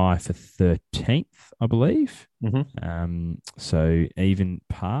tie for 13th, I believe. Mm-hmm. So even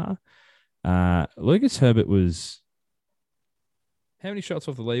par. Lucas Herbert was... How many shots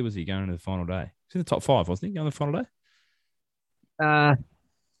off the lead was he going into the final day? He's in the top 5, wasn't he, going to the final day?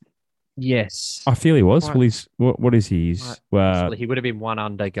 Yes. I feel he was. Well, he's what is he? Well, he would have been 1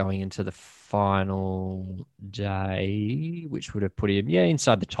 under going into the final day, which would have put him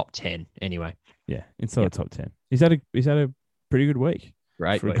inside the top 10 anyway. Yeah, inside the top 10. He's had a pretty good week.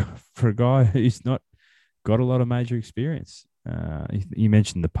 Great week for a guy who's not got a lot of major experience. You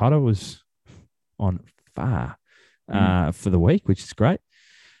mentioned the putter was on fire for the week, which is great.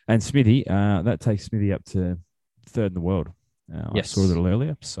 And Smithy, that takes Smithy up to 3rd in the world. I saw a little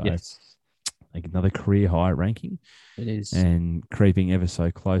earlier. So like another career high ranking. It is. And creeping ever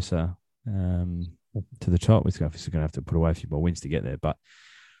so closer to the top. We're going to have to put away a few more wins to get there. But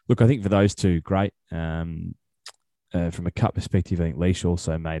look, I think for those two, great. From a cut perspective, I think Leash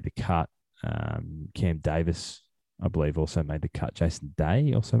also made the cut. Cam Davis, I believe, also made the cut. Jason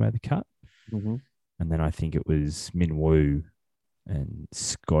Day also made the cut. Mm-hmm. And then I think it was Min Woo and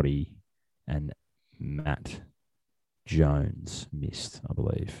Scotty and Matt Jones missed, I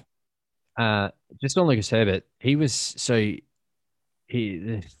believe. Just on Lucas Herbert, he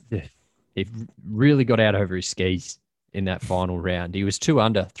really got out over his skis in that final round. He was 2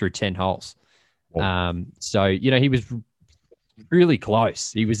 under through 10 holes. So, he was really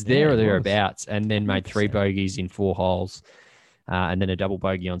close. He was there or thereabouts, and then made 3 bogeys in 4 holes, and then a double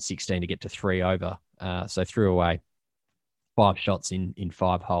bogey on 16 to get to 3 over. So threw away 5 shots in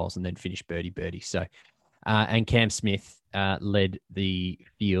 5 holes, and then finished birdie. So, and Cam Smith led the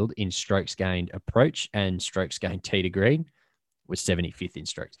field in strokes gained approach and strokes gained tee to green, was 75th in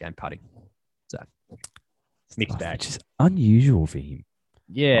strokes gained putting. So mixed bag, which is unusual for him.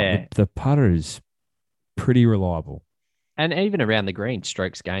 Yeah, the putter is pretty reliable, and even around the green,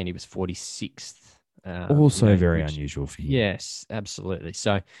 strokes gained, he was 46th. Also very unusual for him. Yes, absolutely.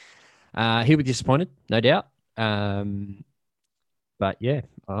 So he'll be disappointed, no doubt. But yeah,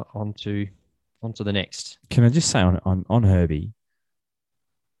 on to the next. Can I just say on Herbie,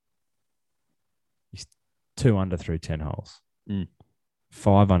 he's 2 under through 10 holes.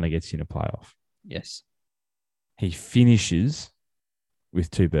 5 under gets you in a playoff. Yes. He finishes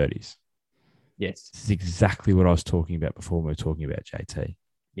with 2 birdies. Yes. This is exactly what I was talking about before when we were talking about JT.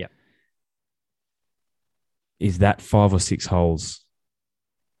 Yeah. Is that 5 or 6 holes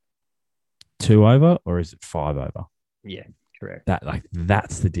 2 over, or is it 5 over? Yeah, correct.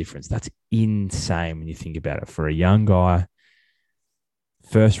 That's the difference. That's insane when you think about it. For a young guy,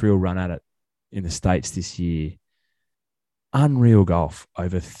 first real run at it in the States this year, unreal golf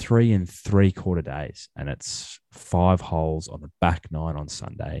over 3 3/4 days, and it's 5 holes on the back 9 on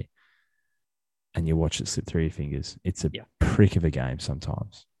Sunday, and you watch it slip through your fingers. It's a prick of a game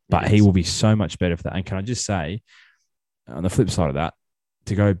sometimes, but he will be so much better for that. And can I just say, on the flip side of that,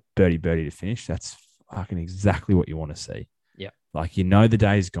 to go birdie to finish, that's fucking exactly what you want to see. Yeah, like the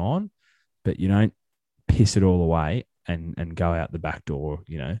day's gone, but you don't piss it all away and go out the back door.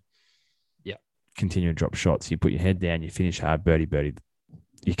 Continue to drop shots. You put your head down, you finish hard, birdie.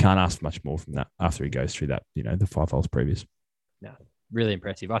 You can't ask much more from that after he goes through that, the 5 holes previous. No, really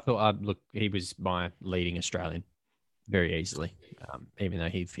impressive. I thought, he was my leading Australian very easily. Even though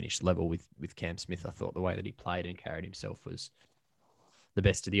he finished level with Cam Smith, I thought the way that he played and carried himself was the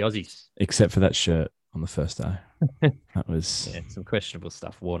best of the Aussies. Except for that shirt on the first day. That was some questionable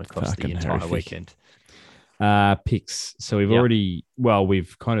stuff worn across the entire horrific weekend. Picks. So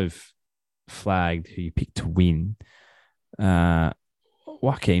we've kind of flagged who you picked to win.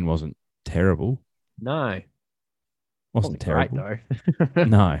 Joaquin wasn't terrible. No. Wasn't terrible. Great, though.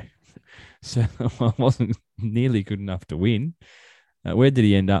 No. So wasn't nearly good enough to win. Where did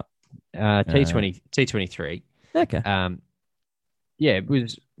he end up? T23. Okay. It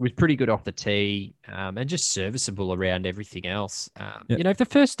was pretty good off the tee, and just serviceable around everything else. The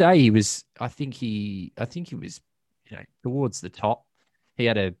first day I think he was, towards the top.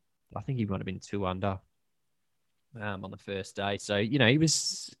 I think he might have been 2 under on the first day. So, he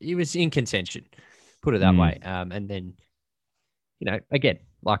was in contention, put it that way. And then, again,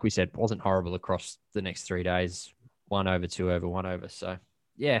 like we said, wasn't horrible across the next 3 days. 1 over, 2 over, 1 over. So,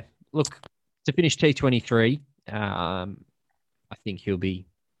 yeah, look, to finish T23, I think he'll be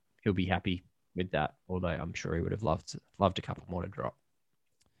happy with that. Although I'm sure he would have loved a couple more to drop.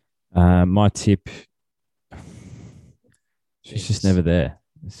 My tip, she's just never there.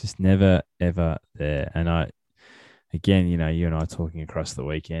 It's just never, ever there. And again, you and I talking across the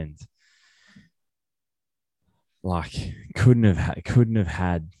weekend, like couldn't have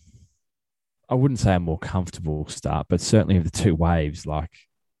had, I wouldn't say a more comfortable start, but certainly of the 2 waves, like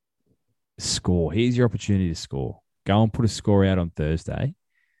score. Here's your opportunity to score. Go and put a score out on Thursday,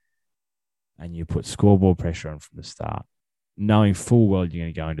 and you put scoreboard pressure on from the start, knowing full well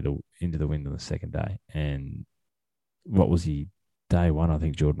you're going to go into the wind on the second day. And what was he? Day 1, I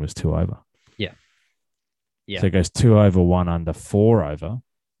think Jordan was 2 over. Yeah. So it goes 2 over, 1 under, 4 over,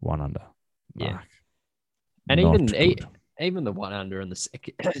 1 under. Yeah. And even the 1 under on the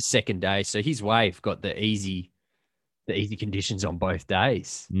second day. So his wave got the easy conditions on both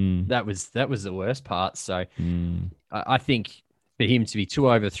days. That was the worst part. So I think for him to be 2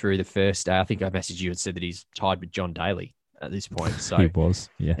 over through the first day, I think I messaged you and said that he's tied with John Daly at this point. So he was.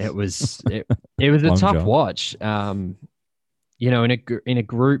 Yes. It was a tough watch. In a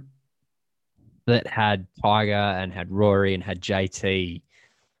group that had Tiger and had Rory and had JT,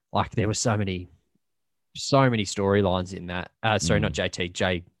 like there were so many storylines in that. Sorry, not JT,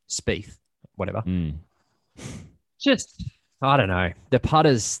 Jay Spieth, whatever. Just, I don't know. The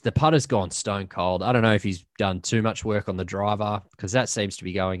putter's gone stone cold. I don't know if he's done too much work on the driver, because that seems to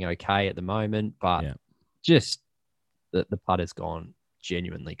be going okay at the moment, but just the putter's gone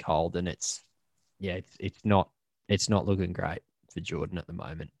genuinely cold, and it's not looking great for Jordan at the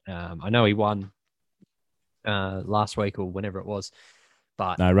moment. I know he won last week or whenever it was,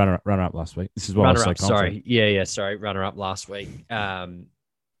 but no, runner up last week. This is what I was so confident. Sorry, runner up last week.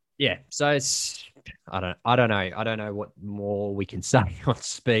 So it's I don't know what more we can say on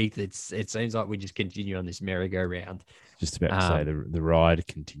Spieth. It seems like we just continue on this merry-go-round. Just about to say the ride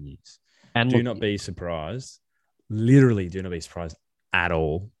continues. And do not be surprised. Literally, do not be surprised at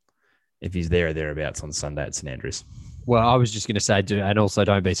all if he's there or thereabouts on Sunday at St Andrews. Well, I was just going to say, and also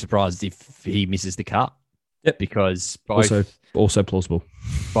don't be surprised if he misses the cut. Yep. Because both also plausible.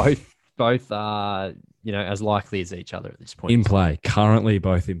 Both are, as likely as each other at this point. In play. Currently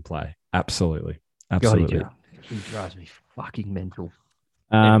both in play. Absolutely. God, he drives me fucking mental.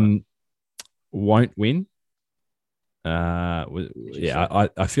 Won't win. I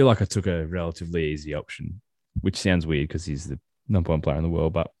feel like I took a relatively easy option, which sounds weird because he's the number 1 player in the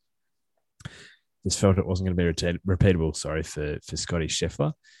world, but just felt it wasn't going to be repeatable, for Scotty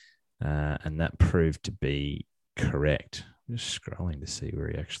Scheffler. And that proved to be correct. I'm just scrolling to see where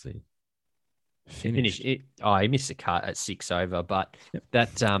he actually finished. He missed a cut at 6 over, but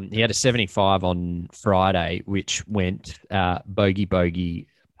that he had a 75 on Friday, which went bogey,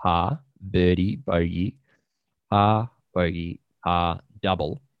 par, birdie, bogey, par, bogey, par,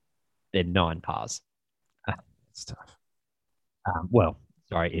 double, then 9 pars. That's tough.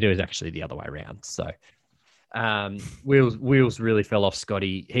 It was actually the other way around. So wheels really fell off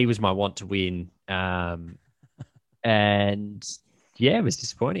Scotty. He was my want to win. And yeah, it was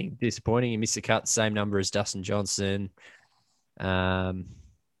disappointing. He missed the cut, same number as Dustin Johnson.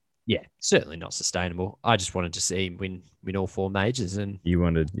 Yeah, certainly not sustainable. I just wanted to see him win all 4 majors, and You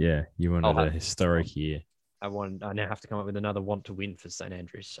wanted a historic year. I now have to come up with another want to win for St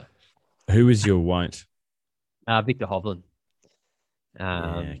Andrews. So, Who was your won't? Victor Hovland.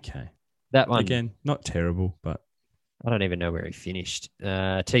 Yeah, okay. That one again, not terrible, but I don't even know where he finished.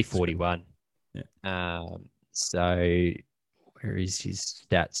 T41. Yeah. So where is his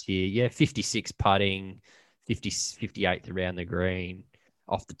stats here? Yeah, 56 putting, 58th around the green,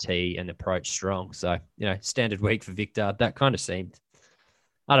 off the tee, and approach strong. So, standard week for Victor. That kind of seemed,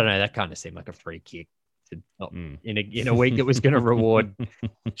 I don't know, like a free kick in a week that was going to reward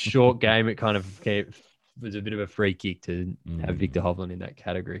short game. It kind of was a bit of a free kick to have Victor Hovland in that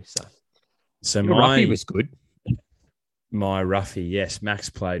category. So my Ruffy was good. My Ruffy, yes, Max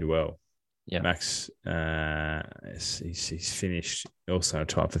played well. Yeah, Max, he's finished also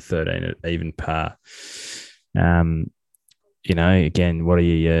tied for 13 at even par. Again, what are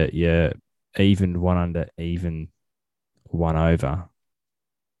you even 1 under, even 1 over?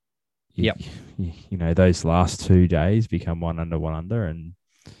 Those last 2 days become 1 under, 1 under, and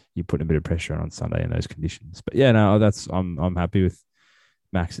you put a bit of pressure on Sunday in those conditions. But yeah, no, I'm happy with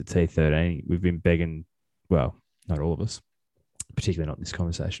Max at T13. We've been begging, well, not all of us, particularly not in this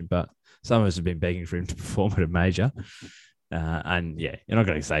conversation, but some of us have been begging for him to perform at a major. And yeah, you're not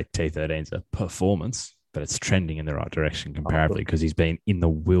going to say T13 is a performance, but it's trending in the right direction comparably because he's been in the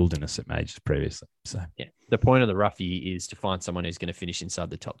wilderness at majors previously. So yeah, the point of the Ruffy is to find someone who's going to finish inside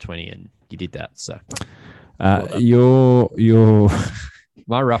the top 20, and you did that. So your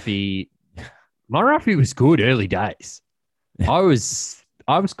my Ruffy was good early days. I was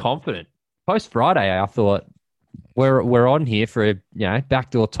confident. Post Friday, I thought we're on here for a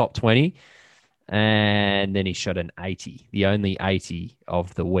backdoor top 20, and then he shot an 80, the only 80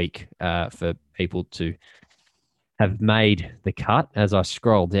 of the week for people to have made the cut. As I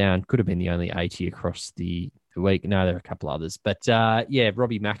scroll down, could have been the only 80 across the week. No, there are a couple others, but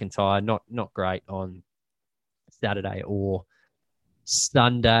Robbie McIntyre not great on Saturday or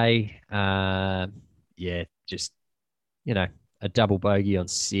Sunday. Just a double bogey on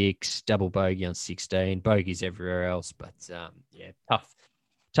 6, double bogey on 16, bogeys everywhere else. But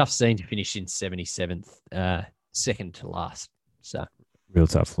tough scene to finish in 77th, second to last. So real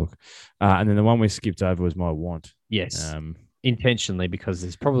tough look. And then the one we skipped over was my want. Yes, intentionally, because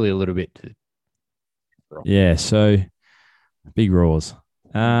there's probably a little bit to. Yeah, so big roars.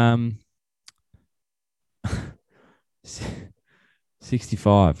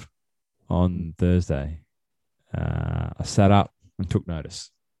 65 on Thursday. I sat up and took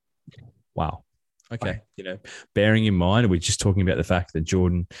notice. Wow. Okay. Bearing in mind, we're just talking about the fact that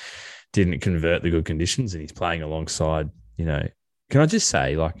Jordan didn't convert the good conditions and he's playing alongside, can I just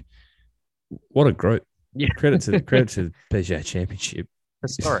say, what a group. Yeah. Credit to the PGA Championship.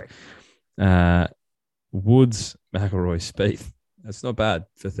 Historic. Woods, McIlroy, Spieth. That's not bad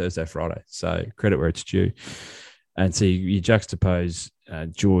for Thursday, Friday. So credit where it's due. And so you juxtapose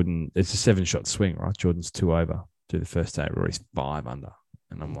Jordan. It's a 7-shot swing, right? Jordan's 2 over through the first day. Rory's 5 under.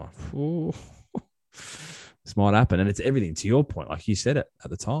 And I'm like, ooh, this might happen. And it's everything, to your point, like you said it at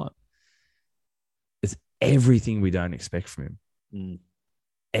the time. It's everything we don't expect from him. Mm.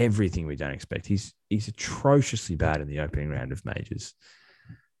 Everything we don't expect. He's atrociously bad in the opening round of majors.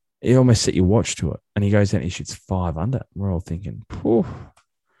 He almost set your watch to it. And he goes down and he shoots 5 under. We're all thinking, whew.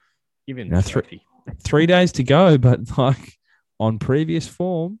 Give him the trophy. 3 days to go, but on previous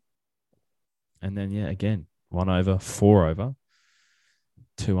form. And then, again, 1 over, 4 over,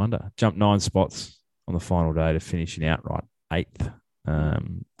 2 under. Jumped 9 spots on the final day to finish in outright 8th.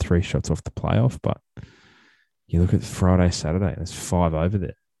 3 shots off the playoff. But you look at Friday, Saturday, there's 5 over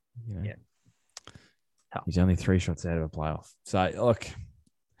there. Yeah. He's only 3 shots out of a playoff. So, look,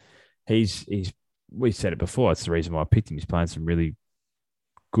 we said it before. It's the reason why I picked him. He's playing some really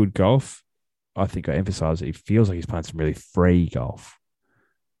good golf. I think I emphasised he feels like he's playing some really free golf.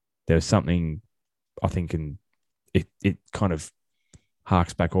 There was something, I think, and it kind of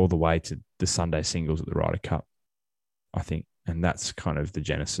harks back all the way to the Sunday singles at the Ryder Cup, I think. And that's kind of the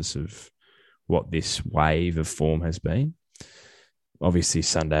genesis of what this wave of form has been. Obviously,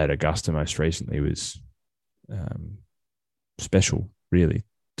 Sunday at Augusta most recently was special, really,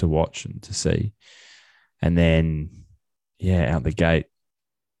 to watch and to see. And then, out the gate,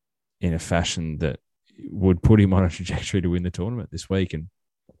 in a fashion that would put him on a trajectory to win the tournament this week, and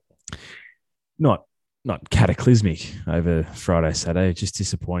not cataclysmic over Friday, Saturday, just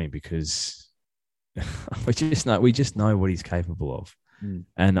disappointing because we just know what he's capable of,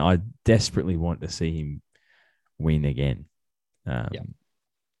 and I desperately want to see him win again.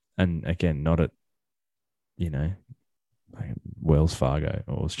 And again, not at, like Wells Fargo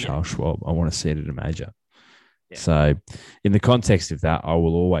or Charles Schwab. I want to see it at a major. Yeah. So in the context of that, I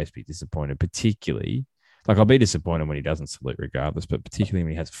will always be disappointed, particularly, like I'll be disappointed when he doesn't salute regardless, but particularly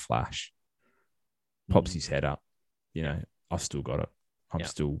when he has a flash, pops his head up, I've still got it. I'm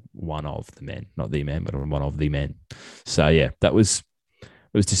still one of the men, not the men, but I'm one of the men. So yeah, it was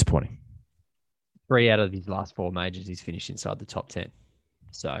disappointing. 3 out of his last 4 majors, he's finished inside the top 10.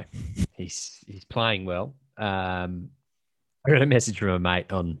 So he's playing well. I got a message from a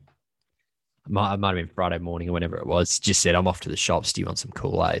mate on, it might have been Friday morning or whenever it was, just said, I'm off to the shops. Do you want some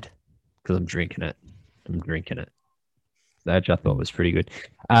Kool-Aid? Because I'm drinking it. So, which I thought was pretty good.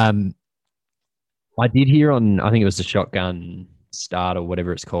 I did hear on, I think it was the Shotgun Start or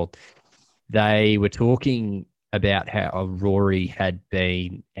whatever it's called, they were talking about how Rory had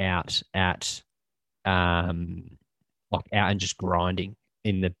been out at out and just grinding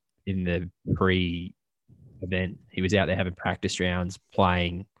in the pre-event. He was out there having practice rounds,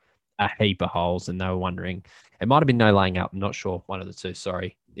 playing a heap of holes, and they were wondering, it might have been no laying up, I'm not sure, one of the two,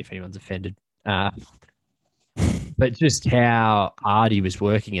 sorry if anyone's offended, but just how hard he was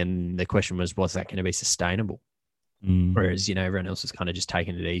working, and the question was that going to be sustainable? Whereas, everyone else was kind of just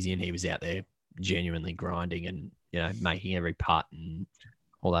taking it easy, and he was out there genuinely grinding and, making every putt and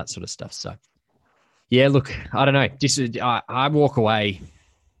all that sort of stuff. So, yeah, look, I don't know. I walk away.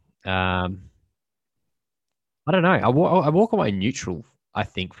 I don't know. I walk away neutral, I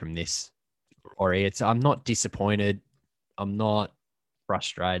think, from this. Or I'm not disappointed. I'm not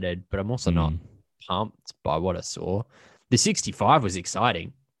frustrated, but I'm also not pumped by what I saw. The 65 was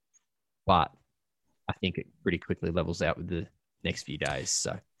exciting, but I think it pretty quickly levels out with the next few days.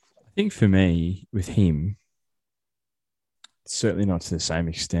 So I think for me, with him, certainly not to the same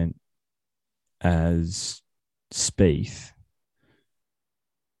extent as Spieth,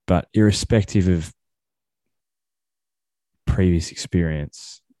 but irrespective of previous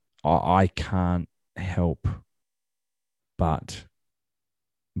experience, I can't help but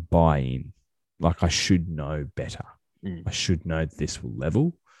buy in. Like, I should know better. I should know this will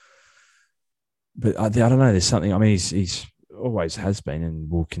level. But I don't know. There's something. I mean, he's always has been and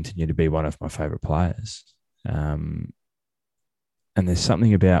will continue to be one of my favourite players. And there's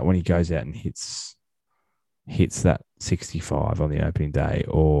something about when he goes out and hits that 65 on the opening day,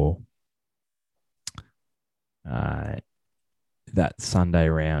 or that Sunday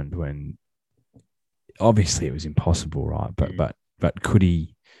round when obviously it was impossible, right? But could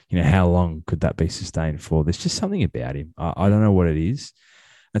he? How long could that be sustained for? There's just something about him. I don't know what it is,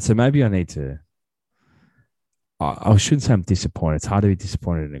 and so maybe I need to. I shouldn't say I'm disappointed. It's hard to be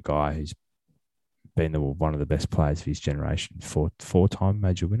disappointed in a guy who's been one of the best players of his generation, four-time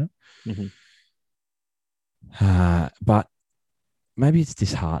major winner. But maybe it's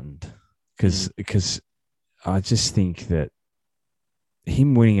disheartened because I just think that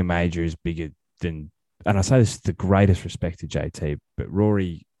him winning a major is bigger than, and I say this with the greatest respect to JT, but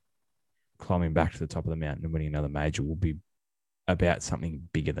Rory climbing back to the top of the mountain and winning another major will be about something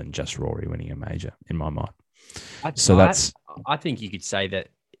bigger than just Rory winning a major in my mind. I think you could say that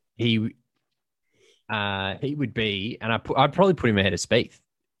he would be, and I'd probably put him ahead of Spieth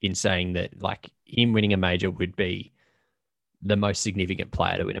in saying that, like, him winning a major would be the most significant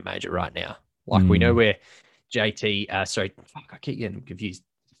player to win a major right now. Like, we know where JT, I keep getting confused.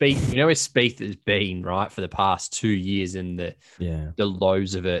 Spieth, we know where Spieth has been, right, for the past 2 years and the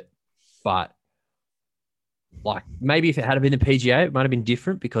lows of it. But, like, maybe if it had been the PGA, it might have been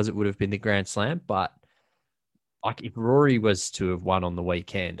different because it would have been the Grand Slam. But, like, if Rory was to have won on the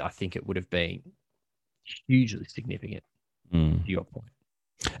weekend, I think it would have been hugely significant, to your point.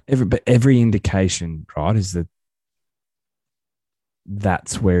 Every indication, right, is that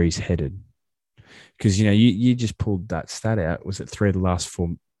that's where he's headed. Because, you just pulled that stat out. Was it 3 of the last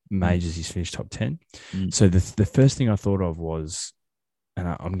 4 majors he's finished top 10? So the first thing I thought of was, and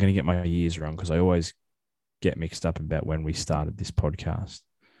I'm going to get my years wrong because I always get mixed up about when we started this podcast.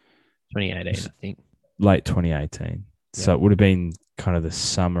 2018, I think. Late 2018. Yeah. So it would have been kind of the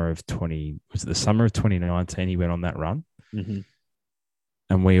summer of 2019 he went on that run? And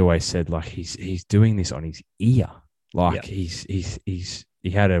we always said, like, he's doing this on his ear. Like, he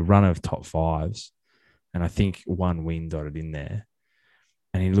had a run of top 5s, and I think 1 win dotted in there.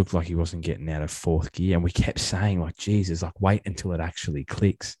 And he looked like he wasn't getting out of 4th gear. And we kept saying, like, Jesus, like, wait until it actually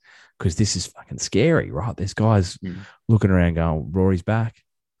clicks, because this is fucking scary, right? There's guys looking around going, Rory's back.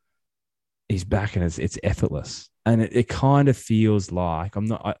 He's back, and it's effortless. And it kind of feels like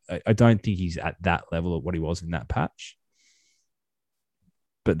I don't think he's at that level of what he was in that patch.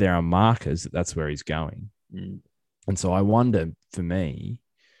 But there are markers that that's where he's going. And so I wonder, for me,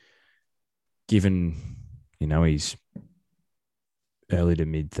 given, he's early to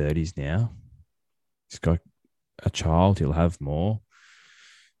mid 30s now, he's got a child, he'll have more.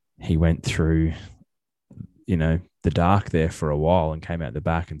 He went through, the dark there for a while and came out the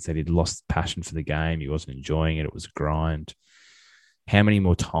back and said he'd lost passion for the game. He wasn't enjoying it. It was a grind. How many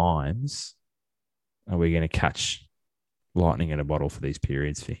more times are we going to catch lightning in a bottle for these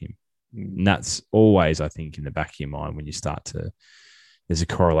periods for him? And that's always, I think, in the back of your mind when you start to, there's a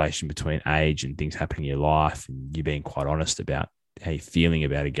correlation between age and things happening in your life, and you being quite honest about how you're feeling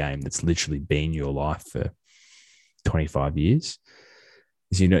about a game that's literally been your life for 25 years.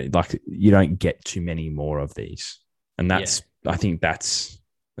 Is, you don't get too many more of these. And I think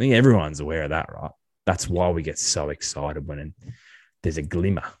everyone's aware of that, right? That's why we get so excited when there's a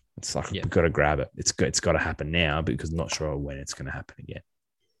glimmer. It's like, we've got to grab it. It's got to happen now because I'm not sure when it's going to happen again.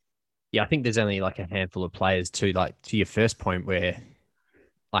 Yeah, I think there's only like a handful of players too, like to your first point where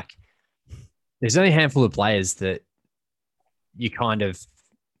like there's only a handful of players that you kind of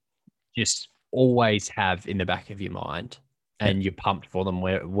just always have in the back of your mind and you're pumped for them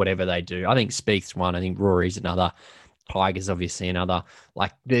whatever they do. I think Spieth's one. I think Rory's another. Tiger's obviously another.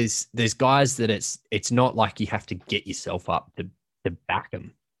 Like there's guys that it's not like you have to get yourself up to back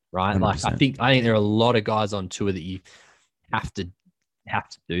them, right? 100%. Like I think there are a lot of guys on tour that you have to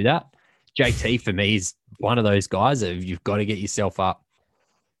do that. JT for me is one of those guys that you've got to get yourself up.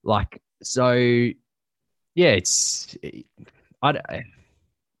 Like so, yeah. I'd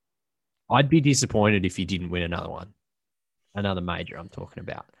be disappointed if he didn't win another major. I'm talking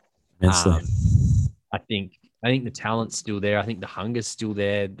about. I think the talent's still there. I think the hunger's still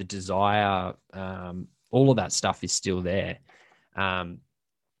there. The desire, all of that stuff is still there. I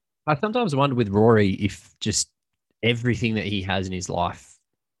sometimes wonder with Rory if just everything that he has in his life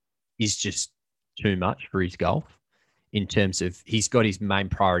is just too much for his golf in terms of he's got his main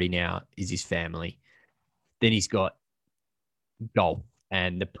priority now is his family. Then he's got golf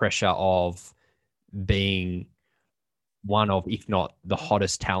and the pressure of being one of, if not the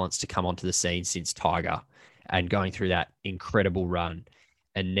hottest talents to come onto the scene since Tiger and going through that incredible run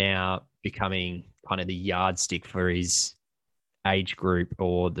and now becoming kind of the yardstick for his age group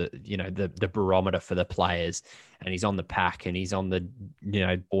or the barometer for the players. And he's on the pack and he's on the,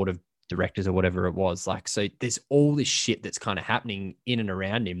 board of directors or whatever it was. Like, so there's all this shit that's kind of happening in and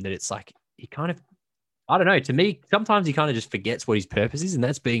around him that it's like, he kind of, I don't know, to me, sometimes he kind of just forgets what his purpose is, and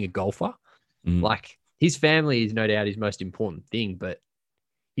that's being a golfer. Like his family is no doubt his most important thing, but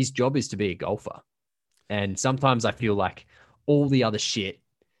his job is to be a golfer. And sometimes I feel like all the other shit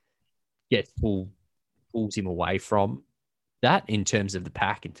pulls him away from that in terms of the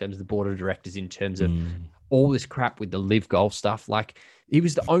pack, in terms of the board of directors, in terms of all this crap with the live golf stuff. Like he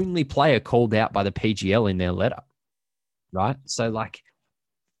was the only player called out by the PGL in their letter, right? So like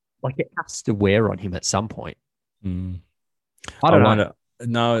it has to wear on him at some point. I don't know.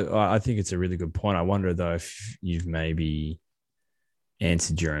 No, I think it's a really good point. I wonder though if you've maybe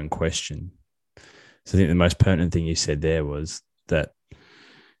answered your own question. So I think the most pertinent thing you said there was that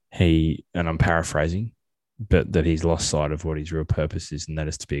he, and I'm paraphrasing, but that he's lost sight of what his real purpose is, and that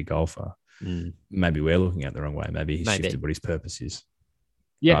is to be a golfer. Maybe we're looking at it the wrong way. Maybe he's shifted what his purpose is.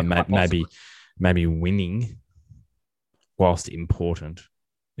 Yeah, maybe winning, whilst important,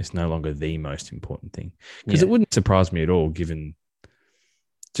 is no longer the most important thing. Because it wouldn't surprise me at all, given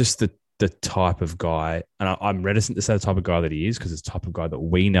just the type of guy, and I'm reticent to say the type of guy that he is, because it's the type of guy that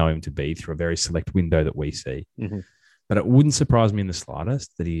we know him to be through a very select window that we see. But it wouldn't surprise me in the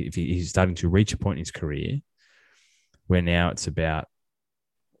slightest that if he's starting to reach a point in his career where now it's about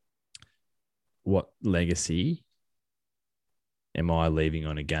what legacy am I leaving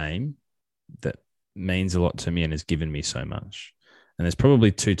on a game that means a lot to me and has given me so much. And there's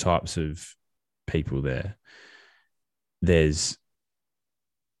probably two types of people there. There's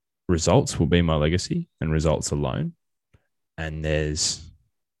results will be my legacy and results alone. And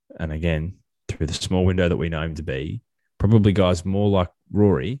again, through the small window that we know him to be, probably guys more like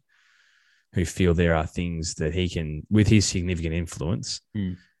Rory who feel there are things that he can, with his significant influence,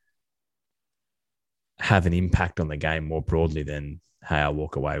 have an impact on the game more broadly than, hey, I'll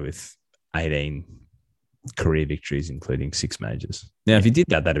walk away with 18 career victories, including 6 majors. Now, if he did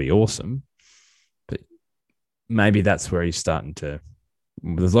that, that'd be awesome. But maybe that's where he's starting to,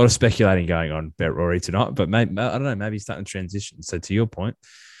 there's a lot of speculating going on about Rory tonight, but maybe, I don't know, maybe he's starting to transition. So to your point,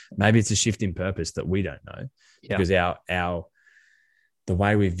 maybe it's a shift in purpose that we don't know, because the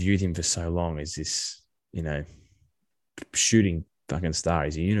way we've viewed him for so long is this, shooting fucking star.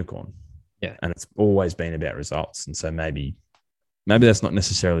 He's a unicorn. Yeah. And it's always been about results. And so maybe that's not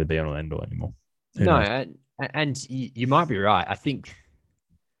necessarily the be all and end all anymore. Who knows? And you might be right. I think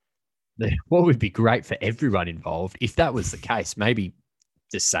what would be great for everyone involved, if that was the case, maybe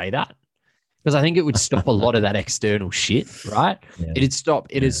just say that. Because I think it would stop a lot of that external shit, right? Yeah. It'd stop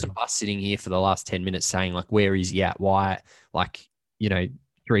us sitting here for the last 10 minutes saying, like, where is he at? Why? Like,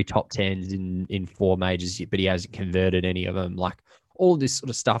 3 top 10s in 4 majors, but he hasn't converted any of them. Like, all this sort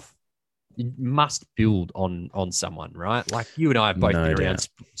of stuff must build on someone, right? Like, you and I have both been around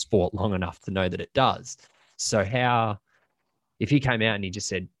sport long enough to know that it does. So if he came out and he just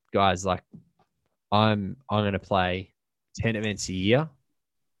said, guys, like, I'm going to play 10 events a year,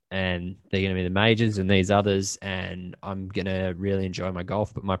 and they're going to be the majors and these others, and I'm going to really enjoy my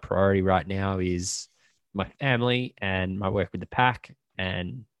golf, but my priority right now is my family and my work with the pack,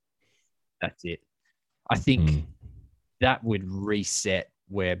 and that's it. I think that would reset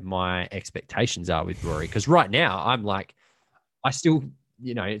where my expectations are with Rory, because right now I'm like, I still,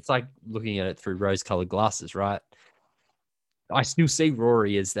 it's like looking at it through rose-colored glasses, right? I still see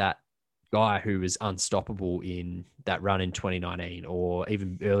Rory as that guy who was unstoppable in that run in 2019, or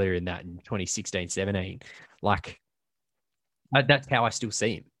even earlier in that in 2016, 17. Like, that's how I still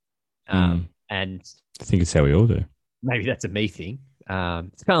see him. And I think it's how we all do. Maybe that's a me thing.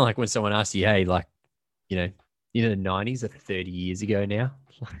 It's kind of like when someone asks you, hey, like, the 90s are 30 years ago now.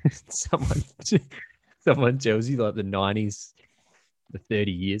 someone tells you like the 90s, the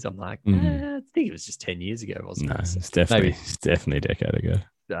 30 years. I'm like, I think it was just 10 years ago, wasn't it? No, it's definitely a decade ago.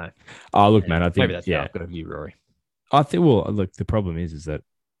 So, look, man, I think maybe that's how I've got a view, Rory. I think, well, look, the problem is that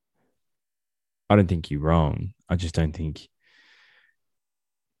I don't think you're wrong. I just don't think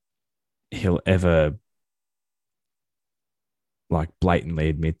he'll ever like blatantly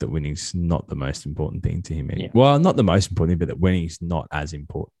admit that winning's not the most important thing to him. Yeah. Well, not the most important thing, but that winning's not as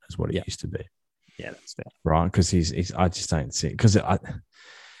important as what it used to be. Yeah, that's fair. Right? Because I just don't see it. Because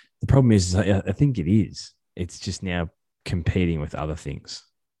the problem is, I think it is. It's just now competing with other things.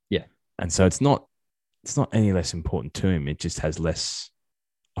 Yeah. And so it's not any less important to him. It just has less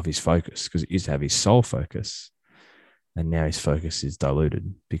of his focus, because it used to have his sole focus, and now his focus is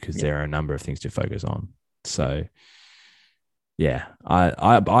diluted because there are a number of things to focus on. So, yeah,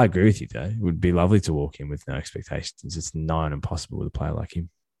 I agree with you, though. It would be lovely to walk in with no expectations. It's nigh on impossible with a player like him.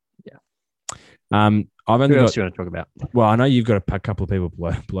 Yeah. Who else do you want to talk about? Well, I know you've got a couple of people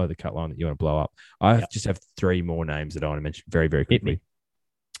below the cut line that you want to blow up. I just have 3 more names that I want to mention very, very quickly.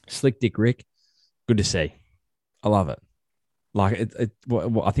 Slick Dick Rick, good to see. I love it. Like I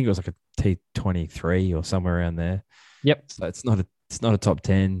think it was like a T23 or somewhere around there. Yep. So it's not a top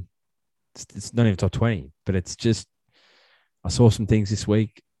 10. It's not even top 20. But it's just, I saw some things this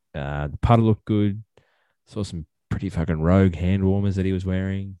week. The putter looked good. Saw some pretty fucking rogue hand warmers that he was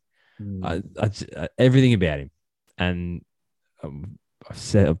wearing. Everything about him. And I've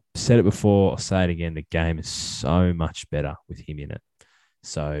said it before, I'll say it again, the game is so much better with him in it.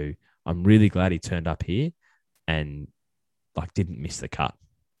 So I'm really glad he turned up here and like didn't miss the cut.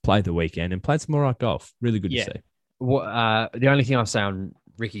 Played the weekend and played some all right golf. Really good to see. Well, the only thing I'll say on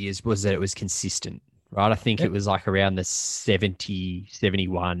Ricky was that it was consistent, right? I think it was like around the 70,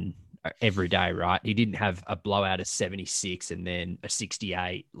 71 every day, right? He didn't have a blowout of 76 and then a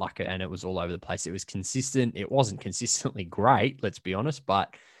 68, and it was all over the place. It was consistent. It wasn't consistently great, let's be honest,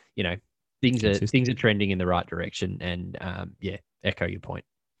 but things are trending in the right direction. And echo your point.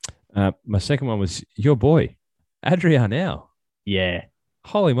 My second one was your boy, Adrian. Yeah.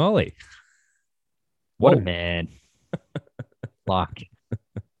 Holy moly. What a man. Like,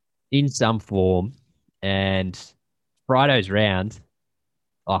 in some form. And Friday's round,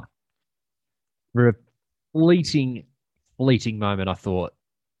 for a fleeting moment, I thought,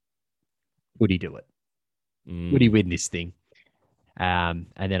 would he do it? Would he win this thing? And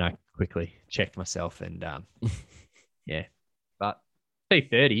then I quickly checked myself and, But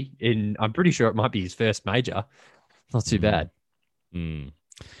T30, I'm pretty sure it might be his first major. Not too bad. And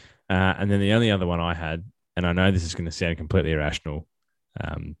then the only other one I had, and I know this is going to sound completely irrational,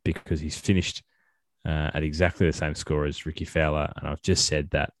 because he's finished at exactly the same score as Ricky Fowler, and I've just said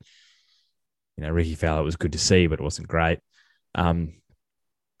that, Ricky Fowler was good to see, but it wasn't great.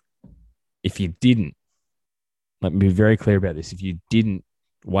 If you didn't, let me be very clear about this, if you didn't,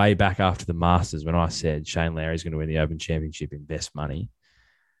 way back after the Masters, when I said Shane Lowry's going to win the Open Championship, invest money,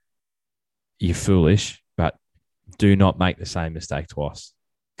 you're foolish, but do not make the same mistake twice,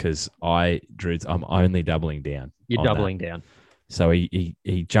 because I'm only doubling down. You're doubling down. So he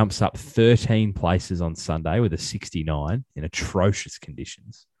jumps up 13 places on Sunday with a 69 in atrocious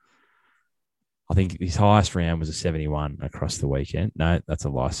conditions. I think his highest round was a 71 across the weekend. No, that's a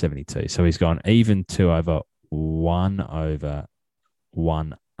lie, 72. So he's gone even 2 over, 1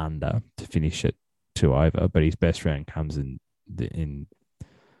 under to finish at 2 over, but his best round comes in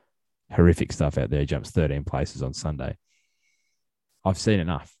horrific stuff out there. He jumps 13 places on Sunday. I've seen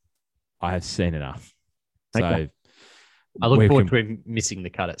enough. I have seen enough. Okay. So I look forward to him missing the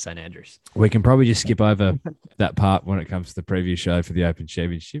cut at St Andrews. we can probably just skip over that part when it comes to the preview show for the Open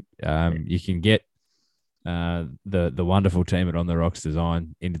Championship. You can get the wonderful team at On the Rocks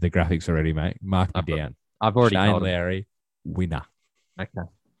Design into the graphics already, mate. Mark me down. I've already Shane told him. Lowry, winner. Okay.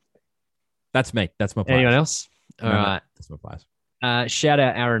 That's me. That's my players. Anyone else? All right. That's my players. Shout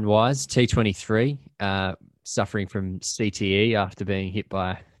out Aaron Wise, T23, suffering from CTE after being hit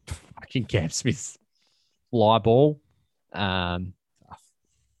by fucking Cam Smith's fly ball.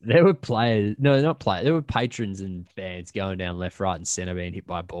 There were players, no, not players. There were patrons and fans going down left, right, and center being hit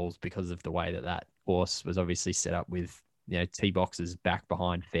by balls because of the way that course was obviously set up with, you know, tee boxes back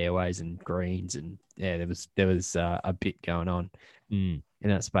behind fairways and greens, and yeah, there was a bit going on in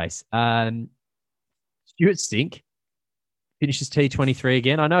that space. Stuart Stink finishes T23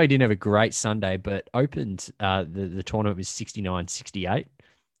 again. I know he didn't have a great Sunday, but opened the tournament with 69-68.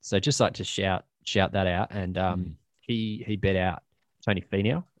 So just like to shout that out, and he bet out Tony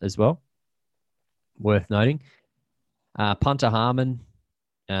Finau as well. Worth noting. Punter Harmon,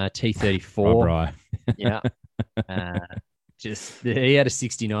 T34. Right. Yeah. He had a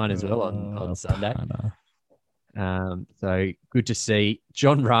 69 as well on Sunday. So good to see.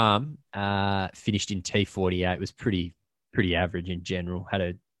 John Rahm finished in T48. Was pretty average in general. Had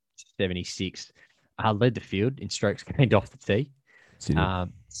a 76. Led the field in strokes gained off the tee.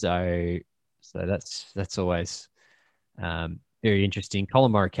 So that's always very interesting.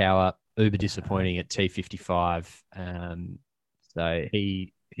 Colin Morikawa, uber disappointing at T55. So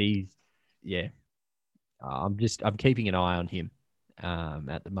he's I'm keeping an eye on him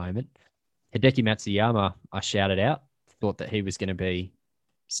at the moment. Hideki Matsuyama, I shouted out, thought that he was going to be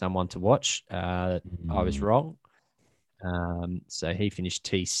someone to watch. I was wrong. So he finished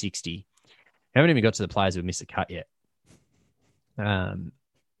T60. Haven't even got to the players who missed a cut yet. All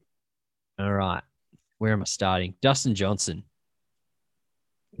right. Where am I starting? Dustin Johnson.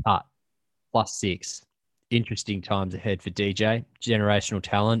 Cut. +6. Interesting times ahead for DJ. Generational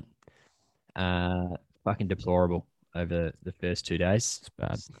talent. Fucking deplorable over the first 2 days. It's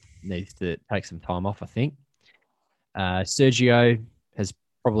bad. Needs to take some time off, I think. Sergio has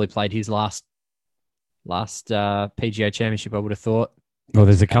probably played his last PGA Championship, I would have thought. Well,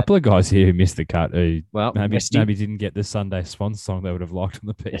 there's a couple of guys here who missed the cut who maybe Westy didn't get the Sunday Swan song they would have liked on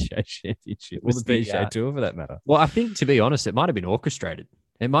the PGA Championship or the PGA Tour for that matter. Well, I think, to be honest, it might have been orchestrated.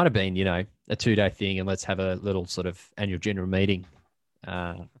 It might have been, a 2-day thing, and let's have a little sort of annual general meeting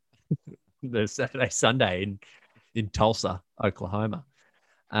the Saturday, Sunday in Tulsa, Oklahoma.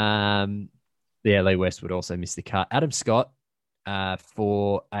 Lee Westwood also missed the cut. Adam Scott,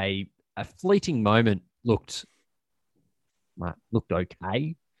 for a fleeting moment, looked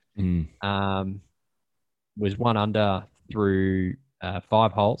okay. Was 1 under through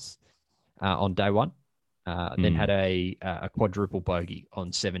 5 holes on day one. Then had a quadruple bogey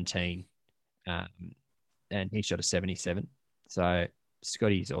on 17, and he shot a 77. So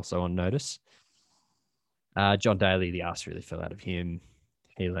Scotty's also on notice. John Daly, the arse really fell out of him.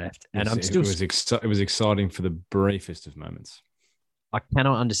 He left, and it was exciting for the briefest of moments. I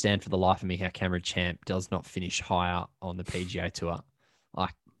cannot understand for the life of me how Cameron Champ does not finish higher on the PGA Tour.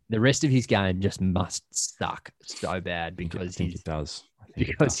 Like, the rest of his game just must suck so bad because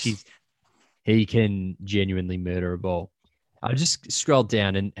he can genuinely murder a ball. I just scrolled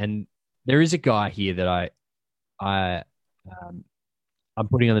down and there is a guy here that I'm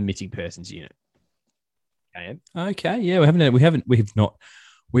putting on the missing persons unit. Okay, yeah,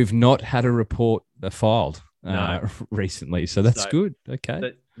 we've not had a report filed recently, so that's good. Okay,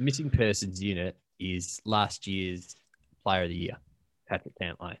 the missing persons unit is last year's Player of the Year, Patrick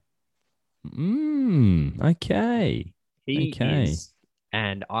Cantlay. Okay, he is,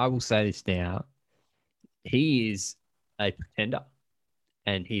 and I will say this now: he is a pretender,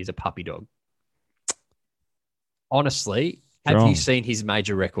 and he is a puppy dog. Honestly, have you seen his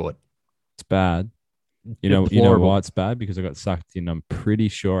major record? It's bad. You know why it's bad? Because I got sucked in. I'm pretty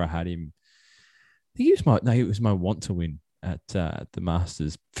sure I had him. I think it was my want to win at the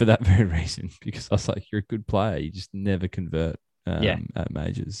Masters for that very reason. Because I was like, you're a good player, you just never convert at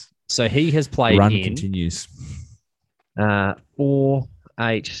majors. So he has played. Run continues. 4,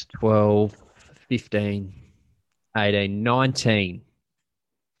 8, 12, 15, 18, 19,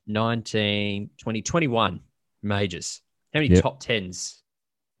 20, 21 majors. How many top 10s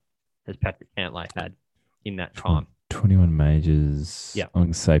has Patrick Cantlay had in that time? 21 majors. Yeah. I'm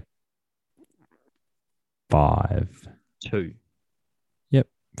going to say 5. 2. Yep.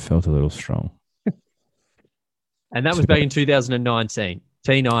 Felt a little strong. And that was back in 2019.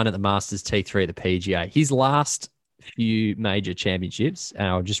 T9 at the Masters, T3 at the PGA. His last few major championships, and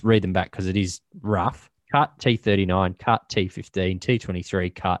I'll just read them back because it is rough. Cut, T39, cut, T15,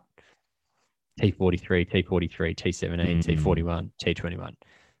 T23, cut, T43, T43, T17, T41, T21.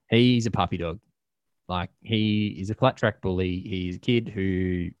 He's a puppy dog. Like, he is a flat track bully. He's a kid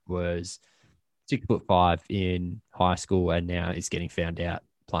who was 6'5" in high school and now is getting found out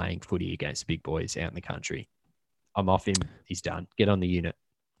playing footy against big boys out in the country. I'm off him. He's done. Get on the unit.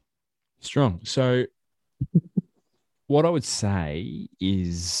 Strong. So what I would say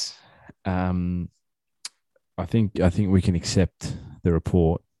is I think we can accept the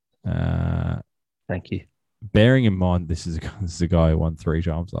report. Thank you. Bearing in mind this is a guy who won 3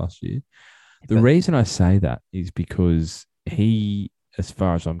 times last year. The reason I say that is because he, as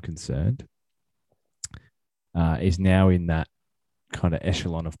far as I'm concerned, is now in that kind of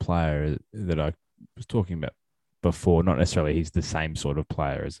echelon of player that I was talking about before. Not necessarily he's the same sort of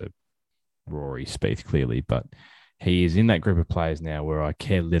player as a Rory Spieth, clearly, but he is in that group of players now where I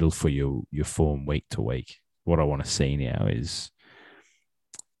care little for your form week to week. What I want to see now is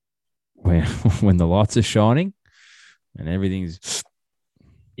when the lights are shining and everything's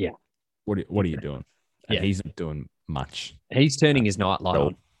what are you doing? And he's not doing much. He's turning his nightlight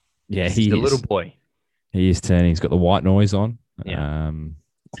on. Yeah, he's a little boy. He is turning. He's got the white noise on. Yeah.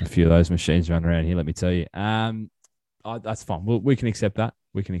 A few of those machines running around here, let me tell you. That's fine. We can accept that.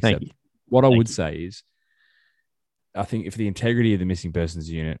 We can accept. What I would say is, I think if the integrity of the missing persons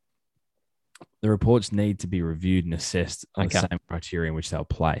unit, the reports need to be reviewed and assessed on the same criteria in which they were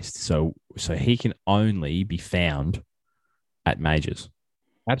placed. So he can only be found at majors.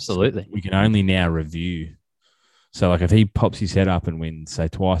 Absolutely. So we can only now review. So, like, if he pops his head up and wins, say,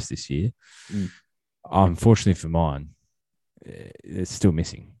 twice this year, unfortunately for mine, it's still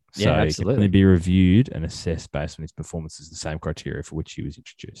missing. So yeah, absolutely. It can only be reviewed and assessed based on his performances, the same criteria for which he was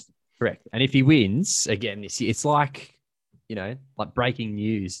introduced. Correct. And if he wins again this year, it's like, like breaking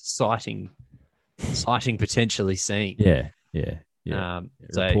news, citing potentially seeing. Yeah.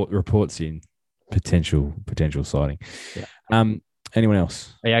 Reports in potential sighting. Yeah. Anyone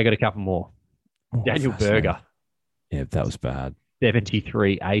else? Yeah, I got a couple more. Daniel Berger. Yeah, that was bad.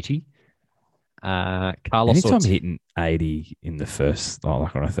 73-80. Carlos Anytime Ortiz. hitting 80 in the first,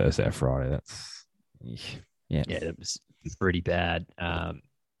 like on a Thursday or Friday, that's that was pretty bad.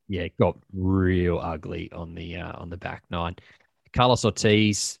 It got real ugly on the back nine. Carlos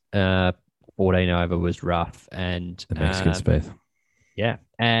Ortiz, 14 over was rough, and the Mexican Spieth. Yeah,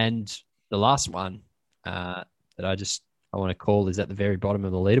 and the last one that I want to call is at the very bottom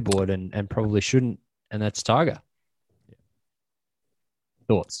of the leaderboard and probably shouldn't, and that's Tiger.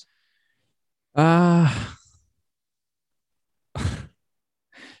 Thoughts? You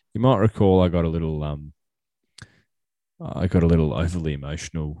might recall I got a little overly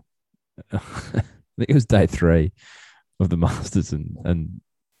emotional. I think it was day 3 of the Masters and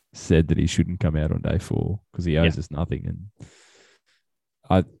said that he shouldn't come out on day 4 because he owes us nothing. And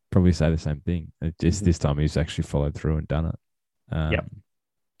I'd probably say the same thing. Just this time he's actually followed through and done it.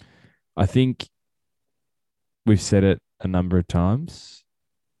 I think we've said it a number of times.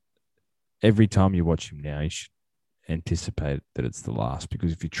 Every time you watch him now, you should anticipate that it's the last,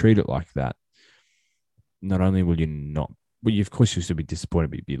 because if you treat it like that, not only will you not, of course you'll still be disappointed,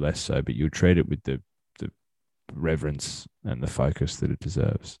 but you'll be less so, but you'll treat it with the reverence and the focus that it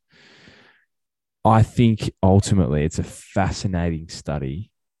deserves. I think ultimately it's a fascinating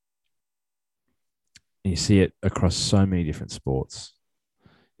study. And you see it across so many different sports.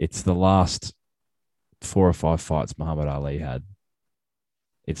 It's the last 4 or 5 fights Muhammad Ali had.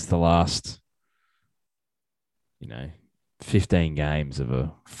 It's the last, 15 games of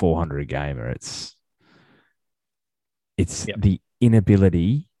a 400 gamer. It's the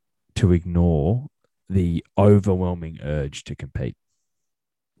inability to ignore the overwhelming urge to compete.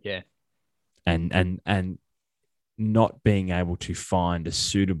 Yeah. And not being able to find a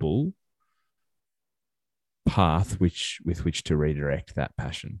suitable path with which to redirect that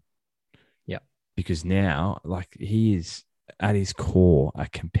passion. Yeah. Because now, like, he is at his core a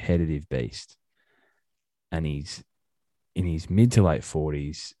competitive beast. And he's in his mid to late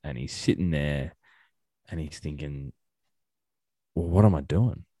 40s and he's sitting there and he's thinking, well, what am I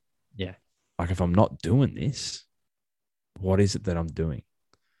doing? Yeah. Like, if I'm not doing this, what is it that I'm doing?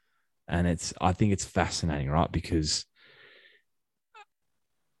 And I think it's fascinating, right? Because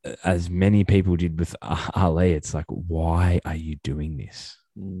as many people did with Ali, it's like, why are you doing this?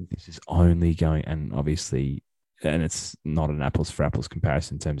 This is only going, and obviously, and it's not an apples for apples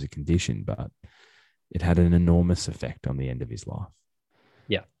comparison in terms of condition, but it had an enormous effect on the end of his life.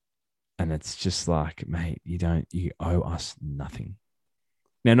 Yeah. And it's just like, mate, you owe us nothing.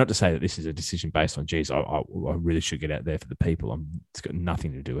 Now, not to say that this is a decision based on, geez, I really should get out there for the people. It's got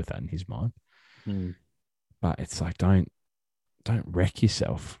nothing to do with that in his mind. Mm. But it's like, don't wreck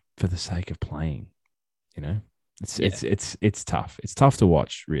yourself for the sake of playing. You know, it's tough. It's tough to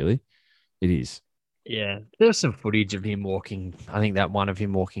watch, really. It is. Yeah, there's some footage of him walking. I think that one of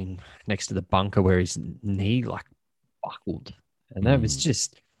him walking next to the bunker where his knee like buckled, and that was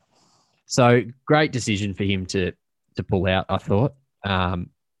just so great decision for him to pull out. I thought,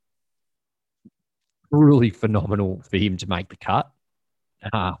 really phenomenal for him to make the cut.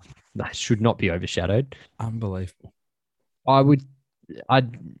 That should not be overshadowed. Unbelievable.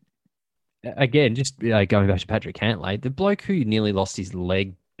 I'd again just going back to Patrick Cantlay, the bloke who nearly lost his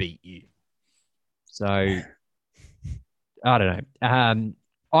leg beat you. So, I don't know.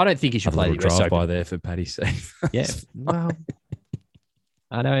 I don't think he should play the US Open. By there for Paddy C. Yeah. Well,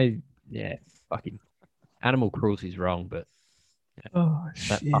 I know. Yeah. Fucking animal cruelty is wrong, but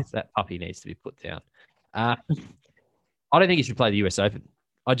that puppy needs to be put down. I don't think he should play the US Open.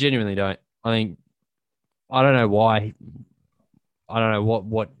 I genuinely don't. I don't know why. I don't know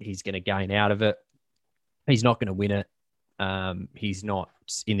what he's going to gain out of it. He's not going to win it. He's not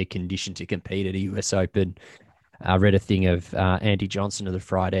in the condition to compete at a US Open. I read a thing of Andy Johnson of the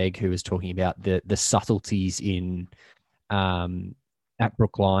Fried Egg who was talking about the subtleties in at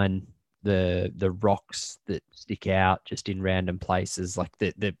Brookline, the rocks that stick out just in random places, like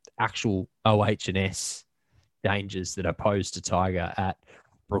the actual OH&S dangers that are posed to Tiger at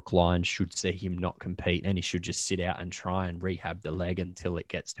Brookline should see him not compete, and he should just sit out and try and rehab the leg until it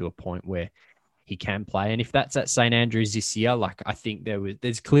gets to a point where he can play. And if that's at St. Andrews this year, like I think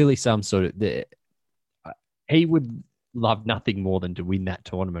there's clearly some sort of he would love nothing more than to win that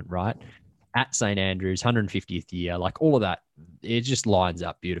tournament, right? At St. Andrews, 150th year, like all of that, it just lines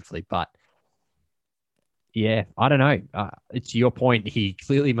up beautifully. But yeah, I don't know. It's your point. He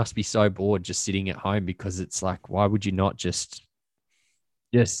clearly must be so bored just sitting at home, because it's like, why would you not just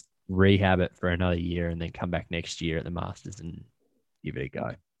rehab it for another year and then come back next year at the Masters and give it a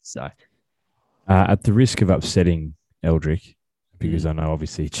go? So, at the risk of upsetting Eldrick, because I know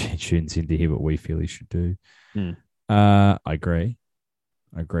obviously he tunes in to hear what we feel he should do. I agree.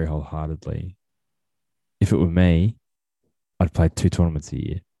 I agree wholeheartedly. If it were me, I'd play 2 tournaments a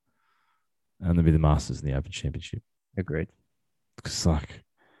year, and there'd be the Masters and the Open Championship. Agreed. Because like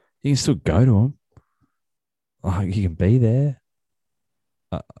you can still go to them, like you can be there.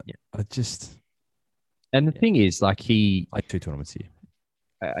 And the thing is, like like 2 tournaments a year.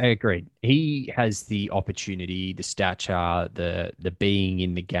 I agree. He has the opportunity, the stature, the being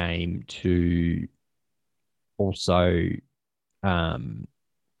in the game to also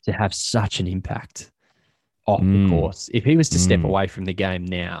to have such an impact off the course. If he was to step away from the game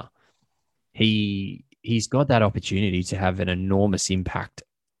now, he's got that opportunity to have an enormous impact,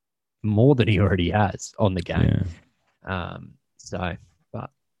 more than he already has on the game. Yeah. But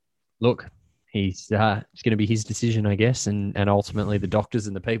look, it's going to be his decision, I guess, and ultimately the doctors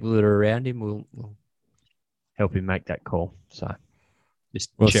and the people that are around him will help him make that call. So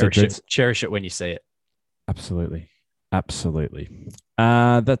just cherish it when you see it. Absolutely. That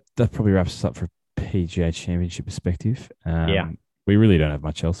probably wraps us up for a PGA Championship perspective. We really don't have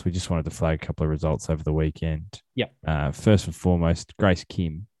much else. We just wanted to flag a couple of results over the weekend. Yeah. First and foremost, Grace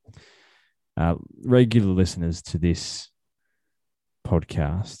Kim. Regular listeners to this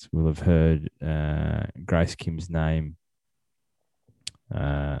podcast will have heard Grace Kim's name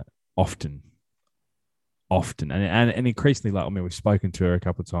often, and increasingly. Like, I mean, we've spoken to her a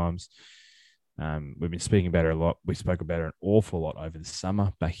couple of times. We've been speaking about her a lot. We spoke about her an awful lot over the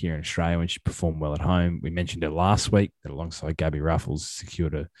summer back here in Australia when she performed well at home. We mentioned her last week that alongside Gabby Ruffles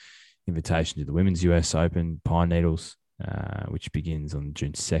secured an invitation to the Women's US Open, Pine Needles, which begins on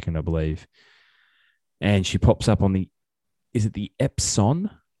June 2nd, I believe. And she pops up on is it the Epson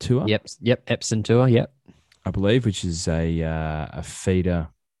Tour? Yep, Epson Tour, yep. I believe, which is a feeder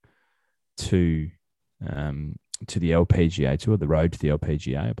to the LPGA Tour, the road to the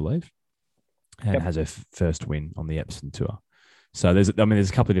LPGA, I believe. And has her first win on the Epson Tour. So there's a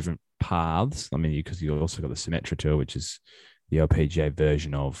couple of different paths. I mean, because you also got the Symetra Tour, which is the LPGA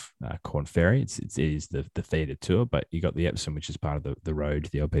version of Corn Ferry. It is the feeder tour, but you got the Epson, which is part of the road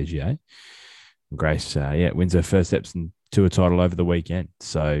to the LPGA. Grace, wins her first Epson Tour title over the weekend.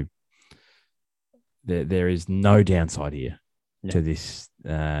 So there is no downside here to this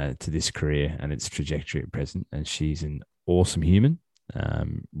career and its trajectory at present. And she's an awesome human.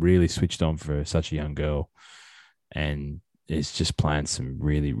 Really switched on for such a young girl, and is just playing some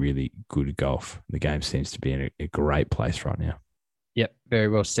really, really good golf. The game seems to be in a great place right now. Yep, very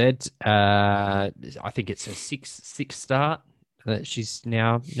well said. I think it's a six start that she's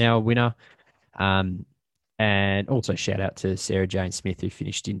now a winner. And also shout out to Sarah Jane Smith, who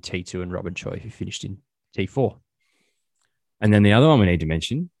finished in T2, and Robin Choi, who finished in T4. And then the other one we need to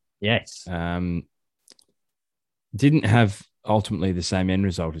mention, Yes. didn't have ultimately the same end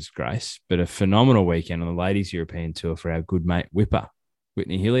result as Grace, but a phenomenal weekend on the Ladies European Tour for our good mate Whipper,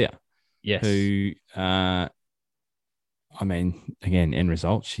 Whitney Hillier. Yes. Who, again, end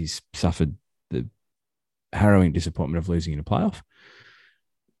result, she's suffered the harrowing disappointment of losing in a playoff,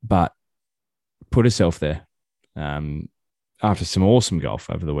 but put herself there after some awesome golf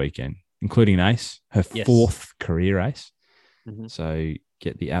over the weekend, including an ace, her fourth career ace. Mm-hmm. So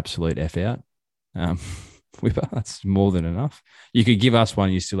get the absolute F out. Whipper, that's more than enough. You could give us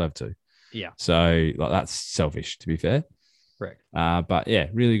one, you still have two. Yeah. So that's selfish, to be fair. Correct. But yeah,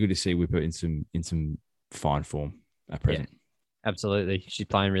 really good to see Whipper in some fine form at present. Yeah, absolutely. She's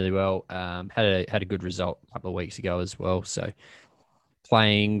playing really well. Had a good result a couple of weeks ago as well. So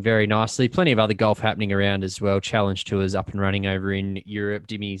playing very nicely. Plenty of other golf happening around as well. Challenge Tours up and running over in Europe.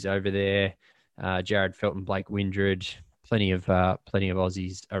 Dimmy's over there. Jared Felton, Blake Windred. Plenty of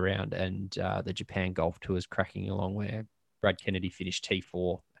Aussies around, and the Japan Golf Tour is cracking along where Brad Kennedy finished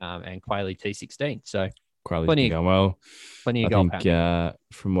T4 and Quayle T16. So Quayle's been going well. Plenty of golf. I think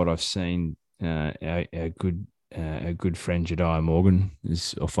from what I've seen, our good friend Jediah Morgan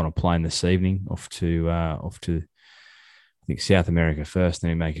is off on a plane this evening, off to I think South America first,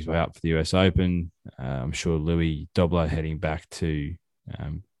 then he make his way up for the US Open. I'm sure Louis Dobler heading back to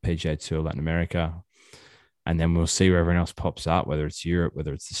PGA Tour Latin America. And then we'll see where everyone else pops up, whether it's Europe,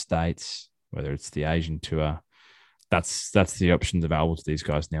 whether it's the States, whether it's the Asian tour. That's the options available to these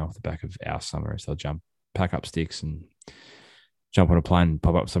guys now off the back of our summer, as they'll pack up sticks and jump on a plane and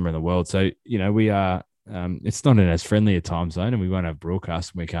pop up somewhere in the world. So, we are, it's not in as friendly a time zone, and we won't have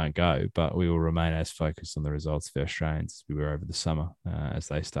broadcasts when we can't go, but we will remain as focused on the results for Australians as we were over the summer as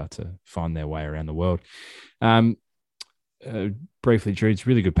they start to find their way around the world. Briefly, Drew, it's a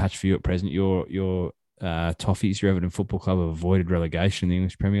really good patch for you at present. Your Toffees, your Everton Football Club, have avoided relegation in the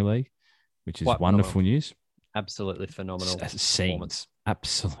English Premier League, which is wonderful news. Absolutely phenomenal. Scenes,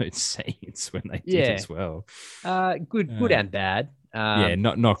 absolute scenes when they did as well. Good and bad.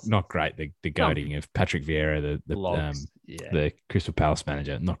 Not great. The goading of Patrick Vieira, the Crystal Palace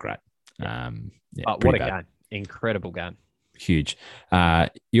manager, not great. But what a game! Incredible game. Huge.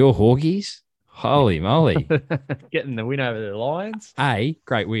 Your Hawkies. Holy moly. Getting the win over the Lions. A,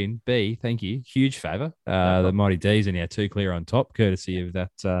 great win. B, thank you. Huge favour. The Mighty D's are now 2 clear on top, courtesy of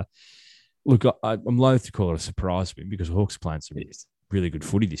that. Look, I'm loath to call it a surprise win because the Hawks are playing some really good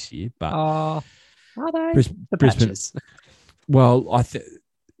footy this year. But are they? Brisbane. Well,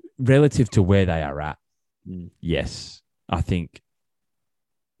 relative to where they are at, yes. I think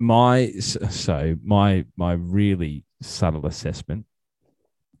my really subtle assessment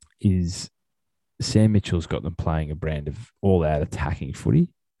is Sam Mitchell's got them playing a brand of all-out attacking footy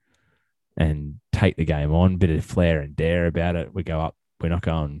and take the game on, bit of flair and dare about it. We go up. We're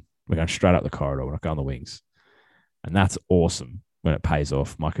going straight up the corridor. We're not going the wings. And that's awesome when it pays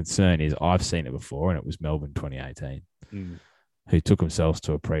off. My concern is I've seen it before, and it was Melbourne 2018, who took themselves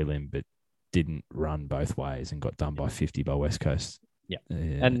to a prelim but didn't run both ways and got done by 50 by West Coast. Yeah,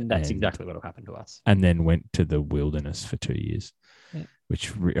 and that's exactly what will happen to us. And then went to the wilderness for 2 years. Yeah.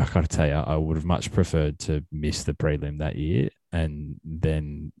 Which I got to tell you, I would have much preferred to miss the prelim that year and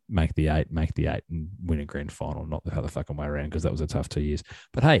then make the eight and win a grand final, not the other fucking way around, because that was a tough 2 years.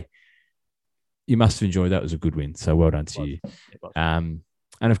 But hey, you must have enjoyed that. It was a good win. So well done to you. And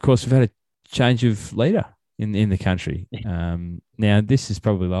of course, we've had a change of leader in the country. Now, this is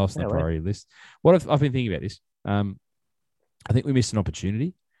probably last on the priority list. What I've been thinking about this, I think we missed an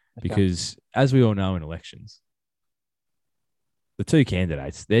opportunity because, as we all know in elections, the two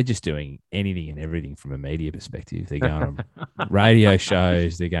candidates, they're just doing anything and everything from a media perspective. They're going on radio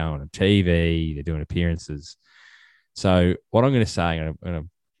shows, they're going on TV, they're doing appearances. So what I'm going to say, I'm going to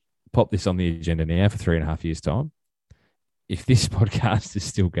pop this on the agenda now for 3.5 years' time. If this podcast is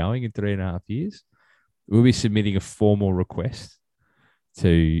still going in 3.5 years, we'll be submitting a formal request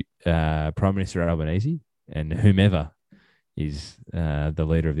to Prime Minister Albanese and whomever is the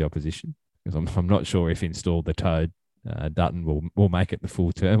leader of the opposition, because I'm not sure if installed the toad Dutton will make it the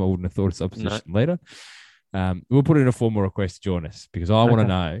full term. I wouldn't have thought it's opposition leader. We'll put in a formal request to join us because I want to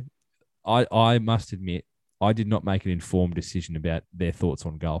know. I must admit, I did not make an informed decision about their thoughts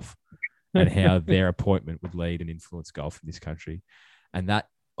on golf and how their appointment would lead and influence golf in this country. And that,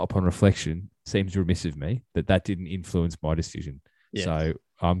 upon reflection, seems remiss of me that didn't influence my decision. Yes. So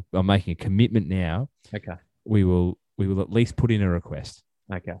I'm making a commitment now. Okay. We will we will at least put in a request.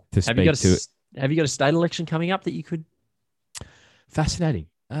 Okay. To speak to it. Have you got a state election coming up that you could? Fascinating.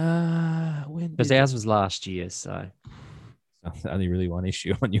 Because ours was last year, so only really one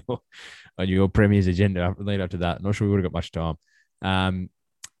issue on your Premier's agenda lead up to that. Not sure we would have got much time.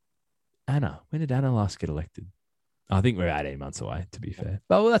 Anna, when did Anna last get elected? I think we're 18 months away, to be fair.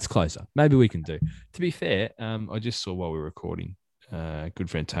 But well, that's closer. Maybe we can do. To be fair, I just saw while we were recording, good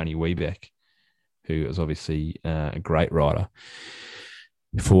friend Tony Wiebeck, who is obviously a great rider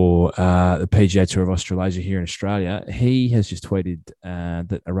for the PGA Tour of Australasia here in Australia. He has just tweeted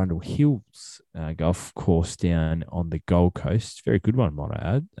that Arundel Hills golf course down on the Gold Coast, very good one, might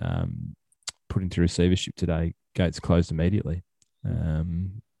I add, put into receivership today. Gates closed immediately.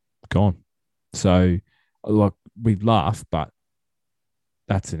 Gone. So, like, we laugh, but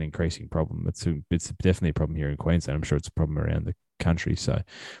that's an increasing problem. It's definitely a problem here in Queensland. I'm sure it's a problem around the country. So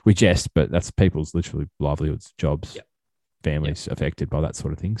we jest, but that's people's literally livelihoods, jobs, families affected by that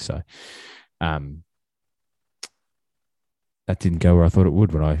sort of thing. So that didn't go where I thought it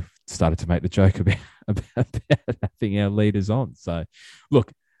would when I started to make the joke about having our leaders on. So,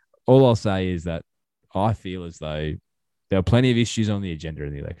 look, all I'll say is that I feel as though there are plenty of issues on the agenda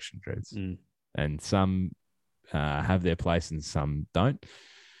in the election, Drews, and some have their place and some don't.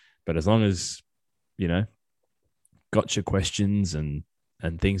 But as long as, gotcha questions and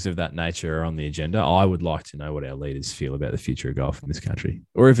things of that nature are on the agenda, I would like to know what our leaders feel about the future of golf in this country,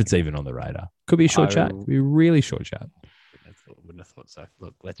 or if it's even on the radar. Could be a short chat. Could be a really short chat. Wouldn't have thought so.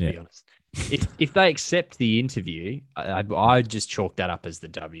 Look, let's be honest. If they accept the interview, I'd just chalk that up as the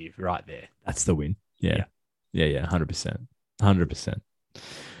W right there. That's the win. Yeah. 100%. 100%.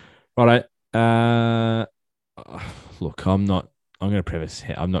 Right. Look, I'm going to preface,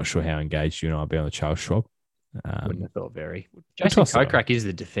 I'm not sure how engaged you and I will be on the Charles Schwab. Wouldn't have thought very. Jason Kokrak is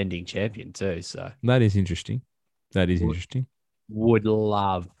the defending champion too, so that is interesting. Interesting. Would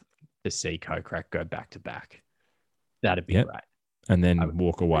love to see Kokrak go back to back. That'd be great. And then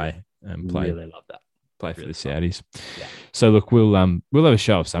walk away and play. Really love that. Play for the Saudis. Yeah. So look, we'll have a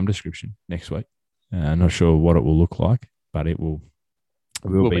show of some description next week. Not sure what it will look like, but it will.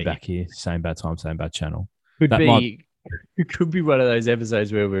 We'll be back here, same bad time, same bad channel. It could be one of those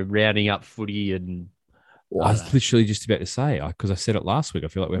episodes where we're rounding up footy and. I was literally just about to say, because I said it last week, I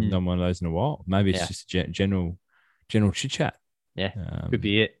feel like we haven't done one of those in a while. Maybe it's just a general chit chat. Yeah, could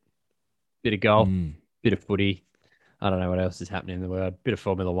be it. Bit of golf, bit of footy. I don't know what else is happening in the world. Bit of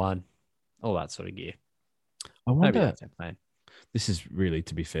Formula One, all that sort of gear. I wonder. Maybe that's our plan. This is really,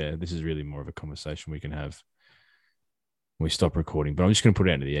 to be fair, this is really more of a conversation we can have when we stop recording. But I'm just going to put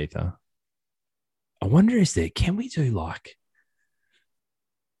it out into the ether. I wonder, can we do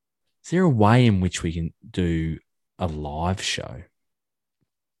is there a way in which we can do a live show?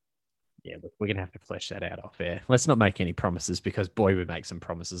 Yeah, look, we're going to have to flesh that out off air. Let's not make any promises because, boy, we make some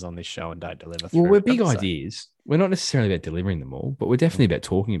promises on this show and don't deliver. Well, we're big ideas. We're not necessarily about delivering them all, but we're definitely about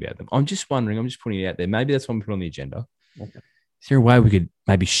talking about them. I'm just wondering, I'm just putting it out there. Maybe that's what we put on the agenda. Okay. Is there a way we could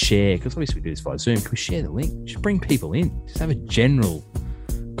maybe share? Because obviously we do this via Zoom. Can we share the link? Just bring people in. Just have a general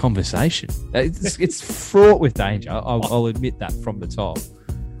conversation. It's fraught with danger. I'll admit that from the top.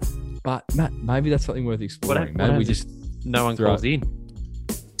 But Matt, maybe that's something worth exploring. Maybe we just no one calls in.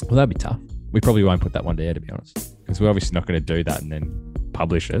 Well, that'd be tough. We probably won't put that one there, to be honest, because we're obviously not going to do that and then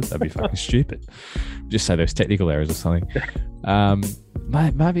publish it. That'd be fucking stupid. Just say there's technical errors or something.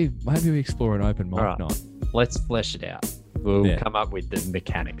 Maybe we explore an open mic night. Let's flesh it out. We'll come up with the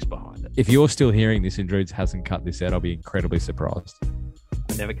mechanics behind it. If you're still hearing this and Drudes hasn't cut this out, I'll be incredibly surprised.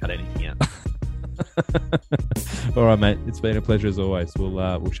 I never cut anything out. All right, mate. It's been a pleasure as always.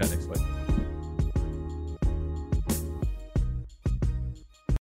 We'll chat next week.